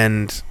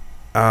 and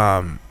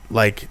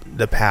like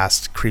the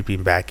past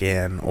creeping back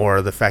in,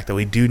 or the fact that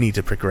we do need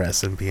to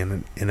progress and be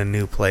in a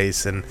new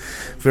place, and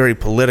very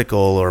political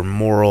or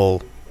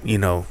moral,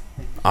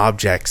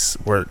 objects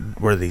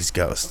were these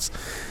ghosts.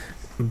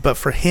 But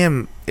for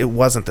him, it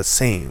wasn't the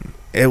same.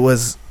 It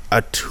was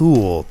a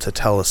tool to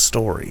tell a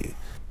story.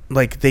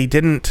 Like, they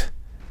don't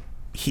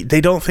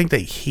think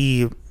that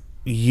he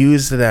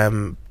used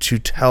them to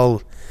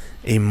tell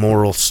a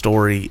moral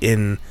story,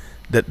 in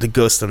that the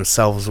ghosts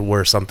themselves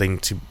were something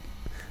to,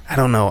 I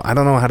don't know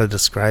how to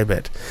describe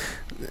it.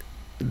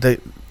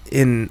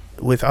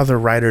 With other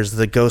writers,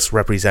 the ghosts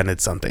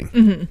represented something.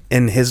 Mm-hmm.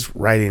 In his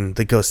writing,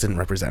 the ghosts didn't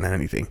represent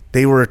anything.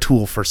 They were a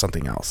tool for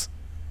something else.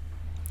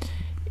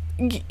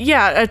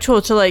 Yeah, a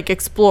tool to like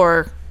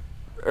explore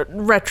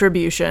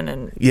retribution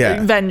and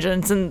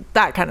vengeance and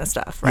that kind of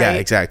stuff, right? Yeah,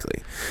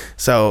 exactly.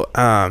 So,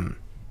 I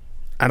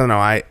don't know.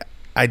 I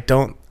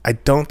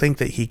don't think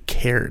that he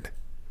cared,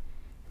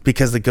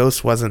 because the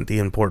ghost wasn't the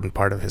important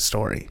part of his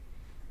story.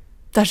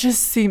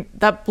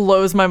 That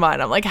blows my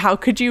mind. I'm like, how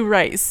could you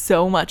write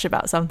so much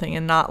about something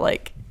and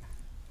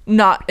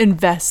not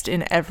invest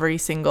in every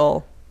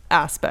single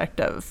aspect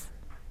of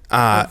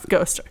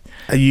ghost story?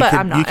 You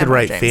could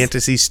write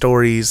fantasy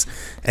stories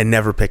and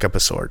never pick up a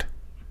sword,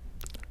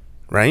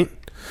 right?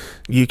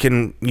 You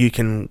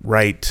can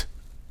write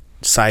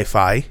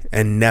sci-fi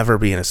and never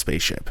be in a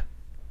spaceship.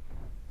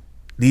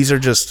 These are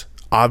just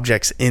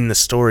objects in the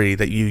story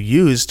that you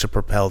use to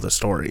propel the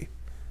story,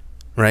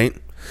 right?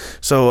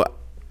 So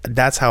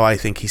that's how I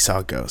think he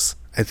saw ghosts.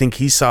 I think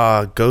he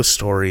saw ghost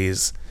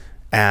stories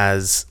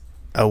as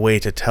a way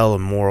to tell a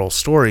moral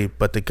story,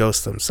 but the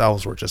ghosts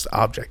themselves were just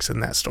objects in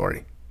that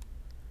story.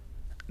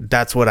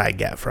 That's what I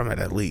get from it,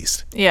 at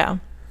least. Yeah.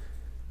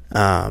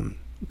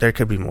 There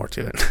could be more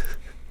to it.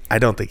 I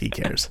don't think he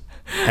cares.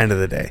 End of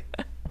the day.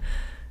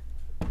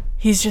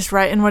 He's just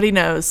writing what he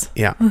knows.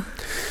 Yeah.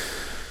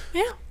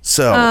 Yeah.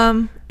 So.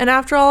 And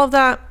after all of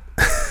that,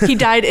 he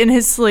died in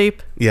his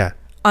sleep. Yeah.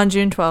 On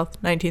June 12th,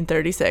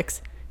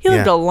 1936. He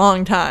lived a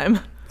long time.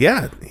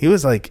 Yeah, he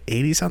was like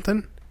 80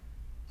 something.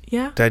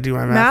 Yeah. Did I do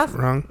my math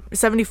wrong?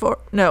 74.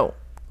 No,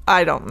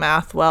 I don't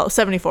math well.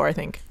 74, I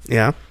think.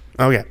 Yeah.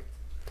 Okay.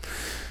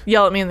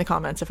 Yell at me in the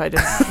comments if I did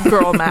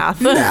girl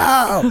math.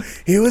 No,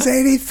 he was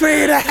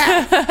 83 and a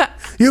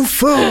half. You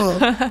fool.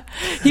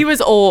 He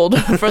was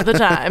old for the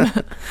time.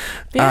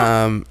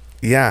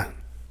 Yeah.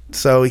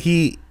 So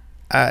he,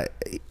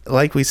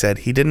 like we said,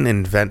 he didn't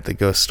invent the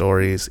ghost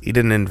stories. He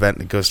didn't invent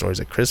the ghost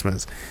stories at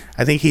Christmas.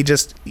 I think he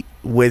just,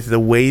 with the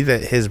way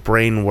that his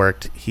brain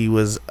worked, he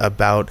was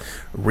about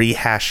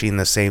rehashing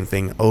the same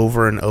thing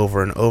over and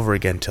over and over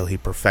again till he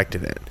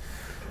perfected it.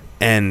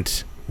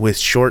 And with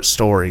short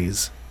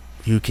stories,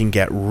 you can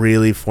get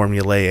really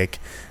formulaic,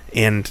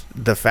 and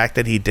the fact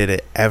that he did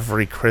it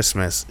every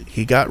Christmas,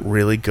 he got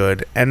really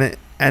good. And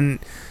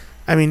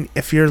I mean,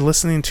 if you're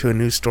listening to a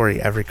new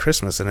story every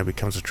Christmas and it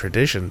becomes a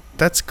tradition,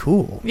 that's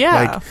cool. Yeah.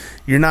 Like,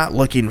 you're not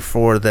looking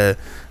for the,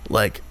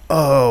 like,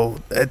 oh,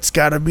 it's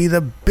got to be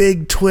the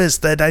big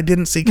twist that I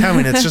didn't see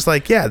coming. It's just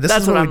like, yeah, this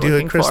is what we do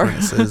at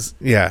Christmas.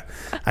 Yeah,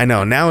 I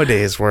know.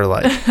 Nowadays, we're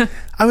like,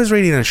 I was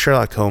reading a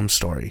Sherlock Holmes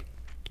story,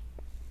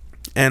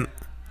 and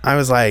I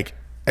was like,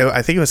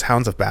 I think it was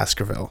Hounds of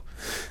Baskerville,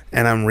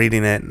 and I'm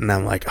reading it and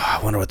I'm like, oh,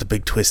 I wonder what the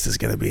big twist is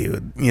going to be,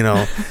 you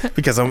know,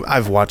 because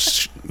I've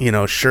watched, you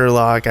know,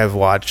 Sherlock, I've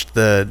watched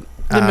the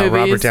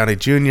Robert Downey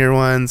Jr.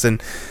 ones,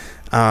 and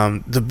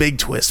the big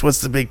twist,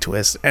 what's the big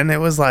twist? And it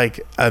was like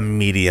a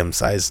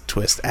medium-sized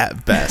twist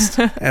at best.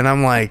 And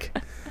I'm like,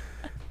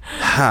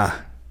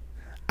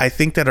 I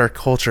think that our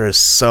culture is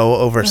so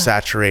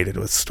oversaturated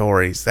with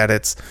stories that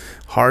it's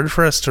hard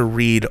for us to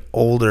read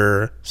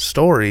older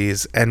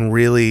stories and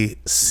really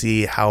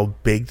see how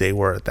big they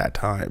were at that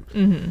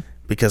time,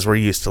 because we're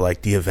used to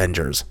like the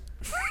Avengers.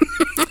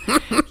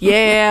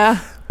 Yeah.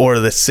 Or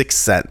the Sixth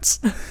Sense.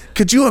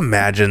 Could you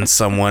imagine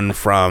someone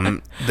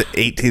from the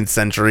 18th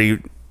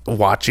century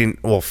watching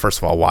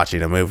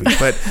a movie,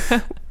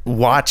 but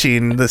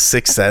watching The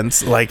Sixth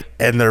Sense, like,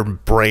 and their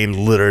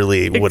brain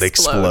literally would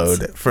explode.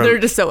 They're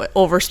just so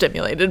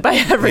overstimulated by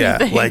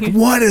everything. Yeah, like,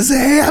 what is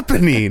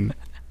happening?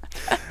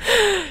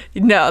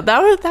 No,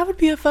 that would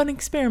be a fun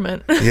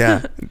experiment.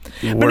 Yeah.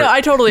 But no,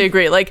 I totally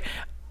agree. Like,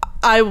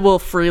 I will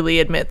freely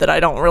admit that I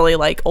don't really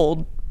like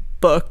old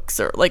books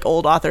or like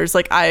old authors.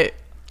 Like,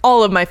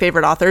 all of my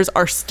favorite authors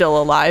are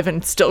still alive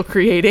and still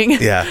creating.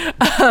 Yeah.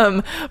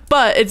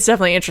 But it's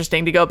definitely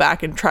interesting to go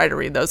back and try to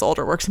read those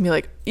older works and be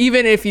like,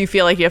 even if you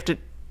feel like you have to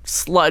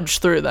sludge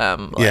through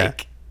them,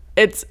 like,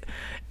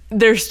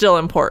 they're still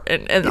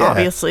important, and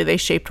obviously they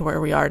shaped where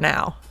we are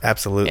now.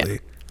 Absolutely. Yeah.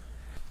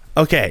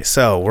 Okay,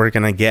 so we're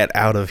gonna get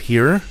out of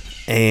here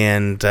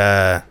and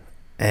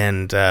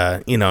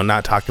you know,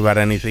 not talk about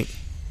anything.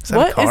 Is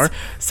that a car?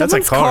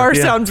 Someone's car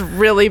sounds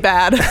really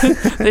bad.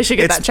 They should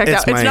get that checked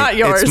out. It's not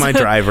yours. It's my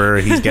driver.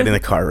 He's getting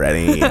the car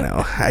ready. You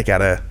know,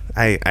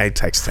 I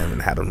text him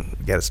and had him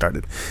get it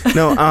started.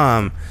 No,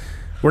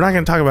 we're not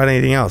going to talk about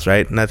anything else,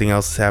 right? Nothing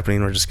else is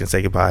happening. We're just going to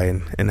say goodbye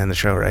and end the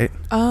show, right?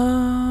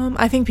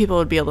 I think people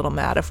would be a little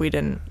mad if we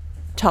didn't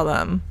tell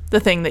them the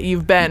thing that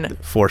you've been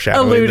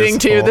foreshadowing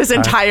this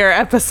entire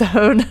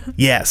episode.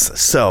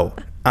 Yes. So,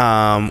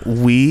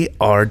 we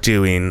are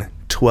doing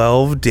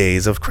 12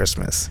 Days of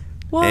Christmas.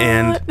 What?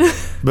 And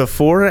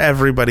before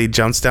everybody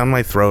jumps down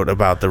my throat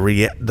about the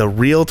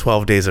real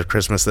 12 Days of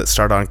Christmas that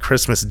start on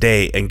Christmas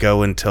Day and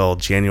go until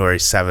January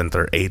 7th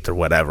or 8th or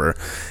whatever,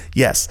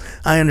 yes,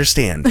 I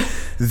understand.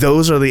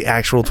 Those are the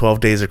actual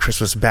 12 Days of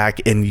Christmas back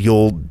in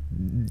Yuletide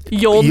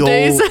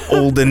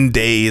olden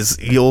days.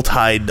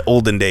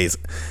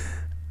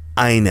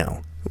 I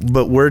know.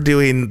 But we're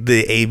doing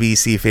the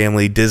ABC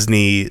Family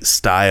Disney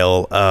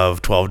style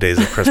of 12 Days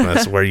of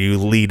Christmas where you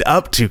lead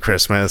up to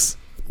Christmas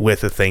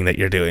with the thing that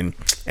you're doing.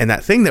 And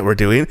that thing that we're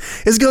doing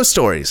is ghost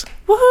stories.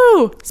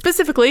 Woohoo!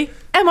 Specifically,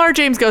 M.R.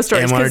 James ghost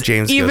stories. M.R.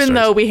 James even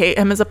though we hate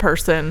him as a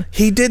person,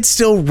 he did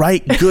still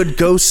write good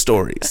ghost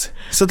stories.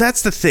 So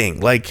that's the thing.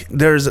 Like,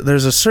 there's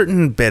a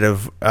certain bit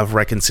of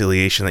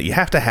reconciliation that you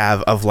have to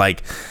have of,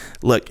 like,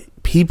 look,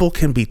 people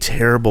can be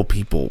terrible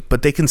people,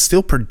 but they can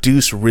still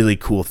produce really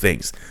cool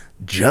things.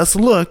 Just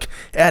look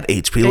at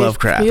H.P.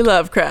 Lovecraft. H.P.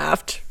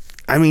 Lovecraft.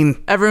 I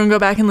mean, everyone go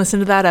back and listen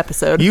to that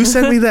episode. You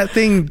sent me that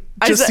thing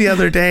just the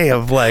other day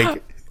of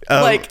like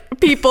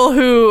people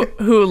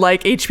who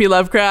like H.P.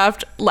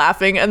 Lovecraft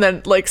laughing, and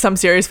then like some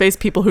serious face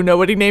people who know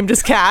what he named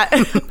his cat.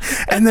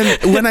 And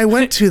then when I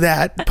went to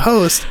that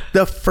post,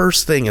 the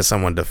first thing is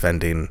someone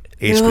defending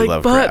H.P.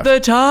 Lovecraft. But the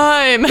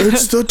time.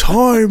 It's the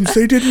times.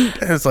 They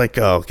didn't. And it's like,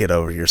 oh, get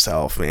over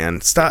yourself,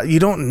 man. Stop. You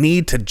don't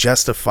need to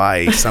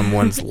justify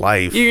someone's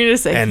life. You're going to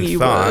say he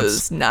thoughts.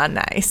 Was not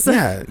nice.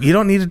 Yeah. You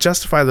don't need to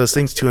justify those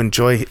things to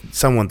enjoy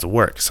someone's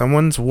work.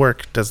 Someone's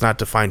work does not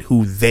define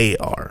who they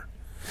are.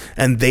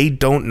 And they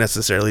don't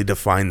necessarily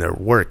define their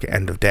work,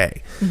 end of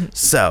day. Mm-hmm.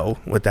 So,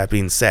 with that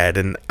being said,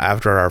 and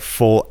after our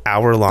full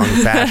hour-long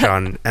bash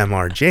on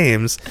M.R.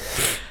 James,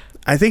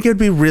 I think it'd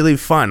be really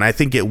fun. I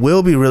think it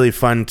will be really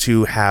fun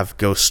to have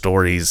ghost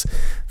stories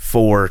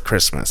for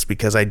Christmas,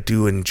 because I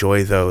do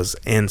enjoy those.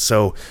 And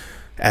so,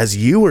 as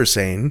you were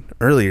saying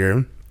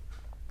earlier,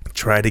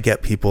 try to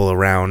get people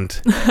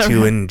around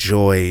to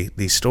enjoy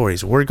these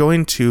stories. We're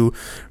going to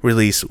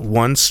release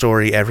one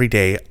story every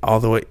day, all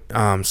the way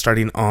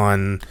starting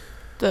on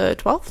the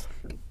 12th.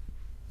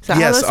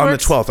 Yes, on the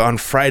 12th, on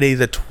Friday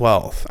the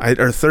 12th,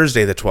 or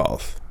Thursday the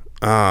 12th.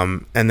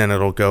 And then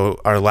it'll go.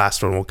 Our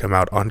last one will come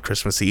out on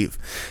Christmas Eve,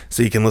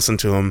 so you can listen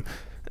to them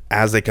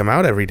as they come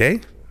out every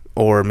day,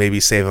 or maybe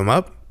save them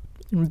up.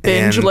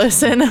 Binge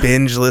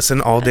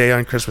listen all day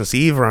on Christmas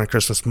Eve or on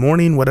Christmas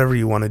morning, whatever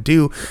you want to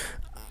do.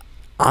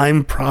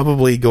 I'm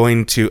probably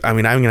going to, I'm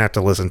going to have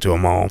to listen to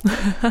them all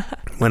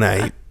when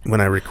I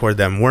record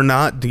them. We're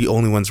not the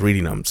only ones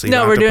reading them. So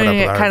we're doing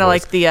it kind of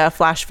like the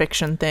flash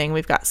fiction thing.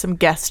 We've got some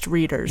guest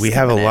readers. We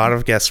have a lot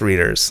of guest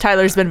readers.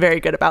 Tyler's been very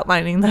good about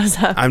lining those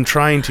up. I'm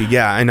trying to,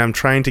 and I'm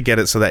trying to get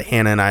it so that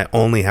Hannah and I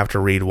only have to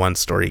read one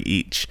story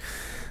each.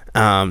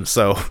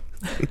 So,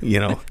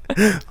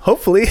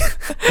 hopefully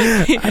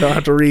I don't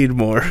have to read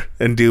more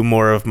and do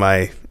more of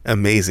my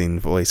amazing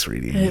voice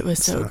reading. It was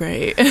so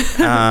great. But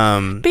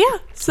yeah,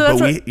 so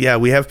that's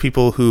we have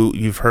people who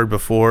you've heard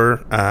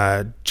before.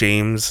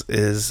 James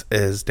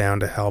is down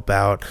to help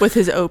out with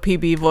his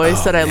OPB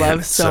voice that I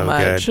love so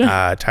much. Good.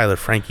 Tyler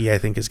Frankie, I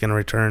think, is going to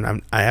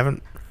return. I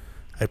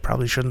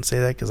probably shouldn't say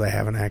that because I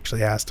haven't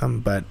actually asked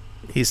him, but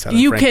he's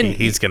Tyler Frankie.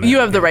 He's gonna. You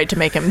have the right to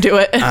make him do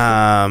it.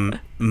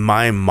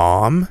 My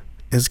mom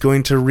is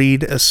going to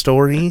read a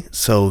story,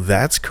 so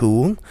that's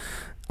cool.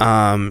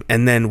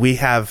 And then we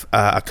have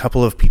a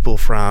couple of people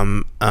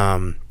from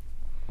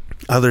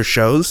other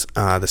shows,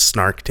 the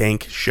Snark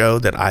Tank show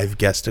that I've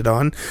guested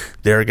on.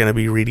 They're going to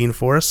be reading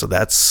for us, so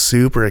that's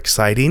super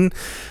exciting.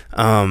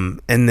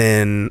 And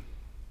then,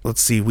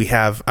 let's see, we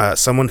have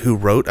someone who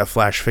wrote a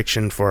flash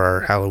fiction for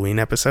our Halloween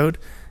episode.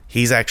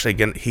 He's actually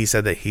he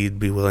said that he'd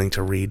be willing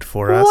to read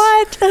for us.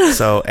 What?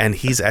 So, and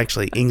he's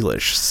actually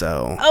English,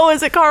 so. Oh,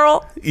 is it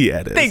Carl?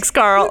 Yeah, it is. Thanks,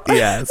 Carl.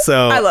 Yeah,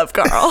 so. I love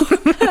Carl.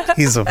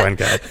 He's a fun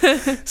guy.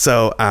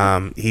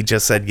 So, he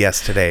just said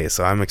yes today,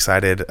 so I'm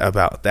excited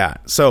about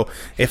that. So,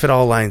 if it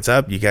all lines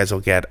up, you guys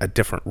will get a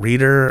different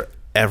reader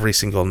every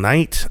single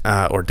night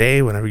or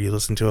day, whenever you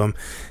listen to them,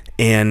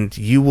 and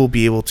you will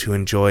be able to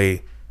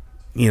enjoy,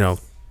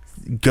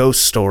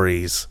 ghost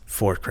stories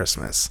for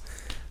Christmas.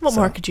 What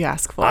more could you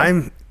ask for?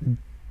 I'm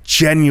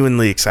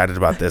genuinely excited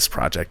about this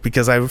project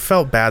because I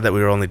felt bad that we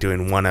were only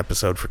doing one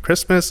episode for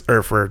Christmas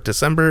or for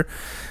December,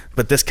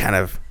 but this kind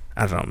of,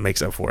 I don't know,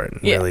 makes up for it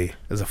and really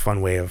is a fun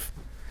way of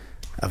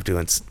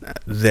doing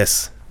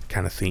this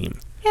kind of theme.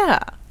 Yeah.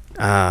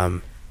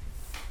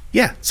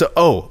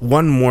 So,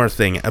 one more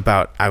thing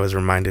about, I was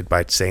reminded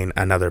by saying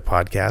another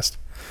podcast.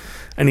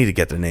 I need to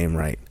get the name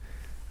right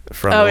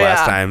from the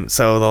last time.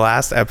 So the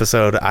last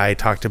episode I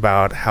talked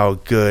about how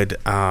good,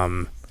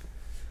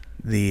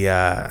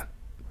 the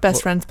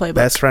Best Friends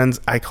Playbook.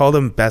 I called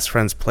them Best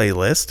Friends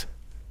Playlist,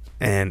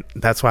 and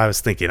that's why I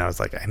was thinking, I was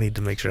like, I need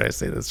to make sure I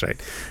say this right.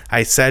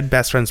 I said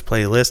Best Friends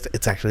Playlist.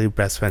 It's actually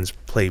Best Friends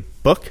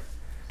Playbook,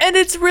 and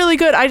it's really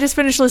good. I just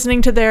finished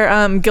listening to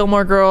their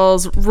Gilmore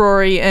Girls,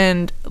 Rory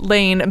and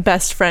Lane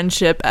best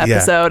friendship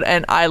episode,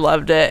 and I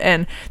loved it.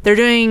 And they're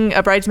doing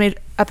a bridesmaid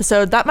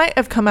episode that might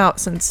have come out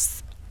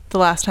since the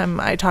last time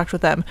I talked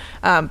with them,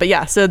 but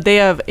yeah, so they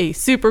have a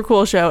super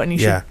cool show, and you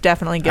should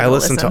definitely give it a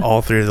listen. I listened to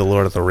all three of the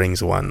Lord of the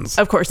Rings ones.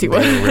 Of course you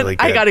would. Really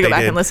good. I gotta go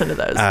back and listen to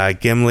those.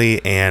 Gimli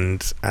and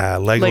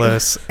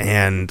Legolas,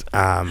 and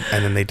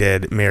then they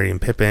did Merry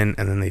and Pippin,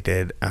 and then they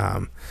did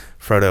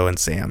Frodo and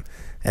Sam,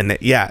 and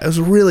it was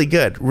really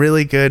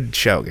good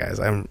show, guys.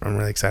 I'm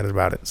really excited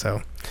about it.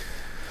 So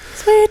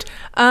sweet.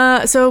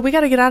 So we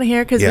got to get out of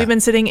here because we've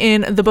been sitting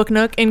in the Book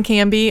Nook in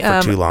Canby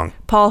for too long.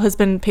 Paul has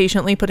been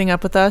patiently putting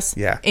up with us.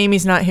 Yeah.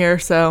 Amy's not here,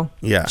 so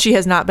she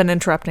has not been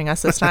interrupting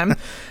us this time.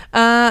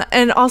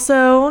 And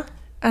also,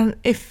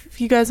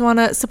 if you guys want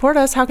to support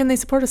us, how can they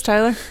support us,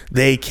 Tyler?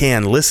 They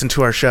can listen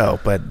to our show,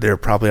 but they're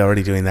probably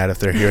already doing that if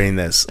they're hearing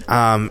this.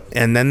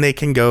 And then they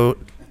can go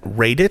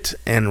rate it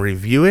and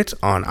review it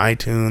on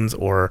iTunes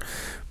or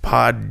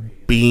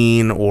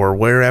Podbean or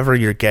wherever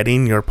you're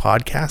getting your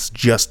podcast.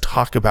 Just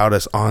talk about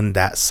us on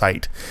that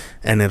site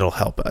and it'll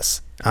help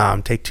us.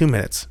 Take 2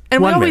 minutes.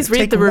 And we always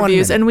read the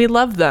reviews and we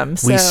love them.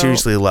 So we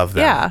seriously love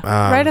them.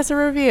 Yeah, write us a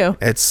review.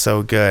 It's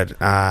so good.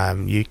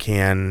 You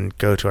can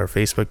go to our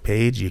Facebook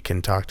page. You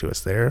can talk to us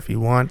there if you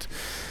want.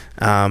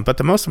 But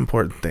the most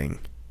important thing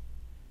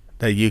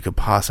that you could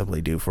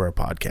possibly do for a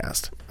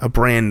podcast, a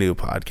brand new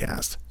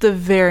podcast. The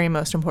very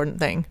most important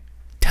thing.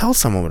 Tell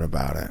someone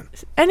about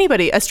it.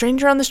 Anybody, a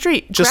stranger on the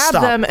street, just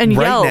grab stop them and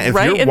yell right in their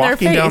face. If you're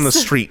walking down the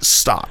street,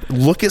 stop.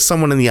 Look at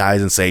someone in the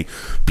eyes and say,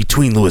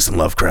 "Between Lewis and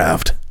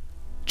Lovecraft."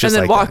 Just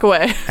and then walk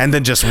away. And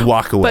then just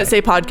walk away. But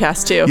say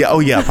podcast too. Yeah. Oh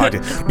yeah.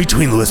 Podcast.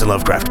 Between Lewis and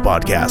Lovecraft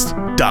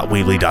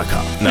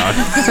podcast.weebly.com. No.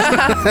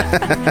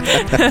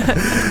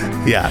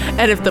 Yeah.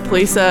 And if the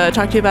police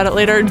talk to you about it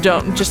later,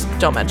 don't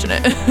mention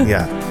it.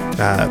 Yeah.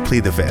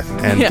 Plead the fifth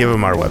and give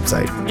them our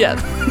website.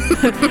 Yeah.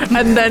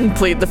 And then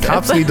plead the fifth.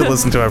 Cops need to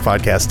listen to our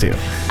podcast too.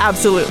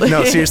 Absolutely.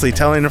 No, seriously,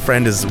 telling a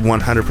friend is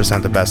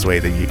 100% the best way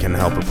that you can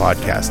help a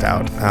podcast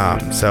out.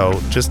 So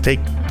just take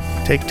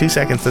take 2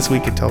 seconds this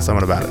week and tell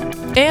someone about it.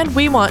 And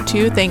we want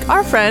to thank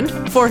our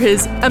friend for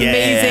his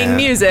amazing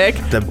music.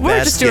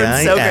 We're just doing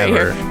so great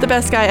here. The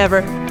best guy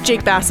ever,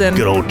 Jake Basson.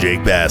 Good old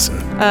Jake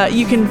Basson.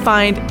 You can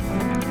find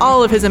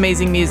all of his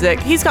amazing music.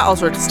 He's got all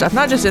sorts of stuff,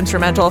 not just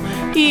instrumental.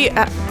 He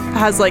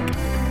has like,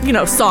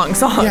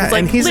 songs,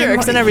 like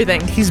lyrics and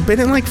everything. He's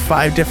been in like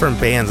 5 different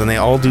bands and they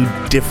all do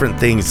different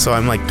things. So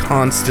I'm like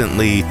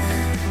constantly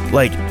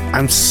like,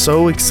 I'm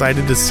so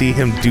excited to see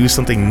him do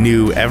something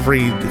new.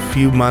 Every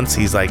few months,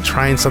 he's like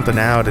trying something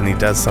out and he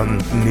does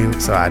something new.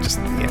 So I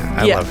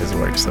love his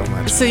work so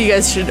much. So you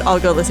guys should all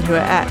go listen to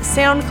it at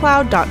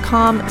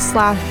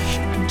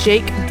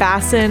soundcloud.com/Jake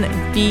Basson,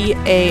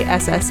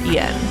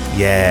 Bassen.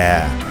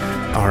 Yeah.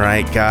 All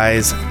right,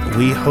 guys.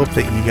 We hope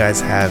that you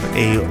guys have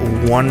a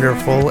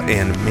wonderful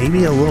and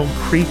maybe a little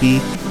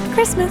creepy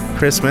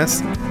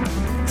Christmas.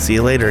 See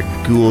you later,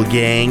 Ghoul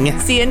Gang.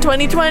 See you in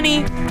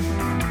 2020.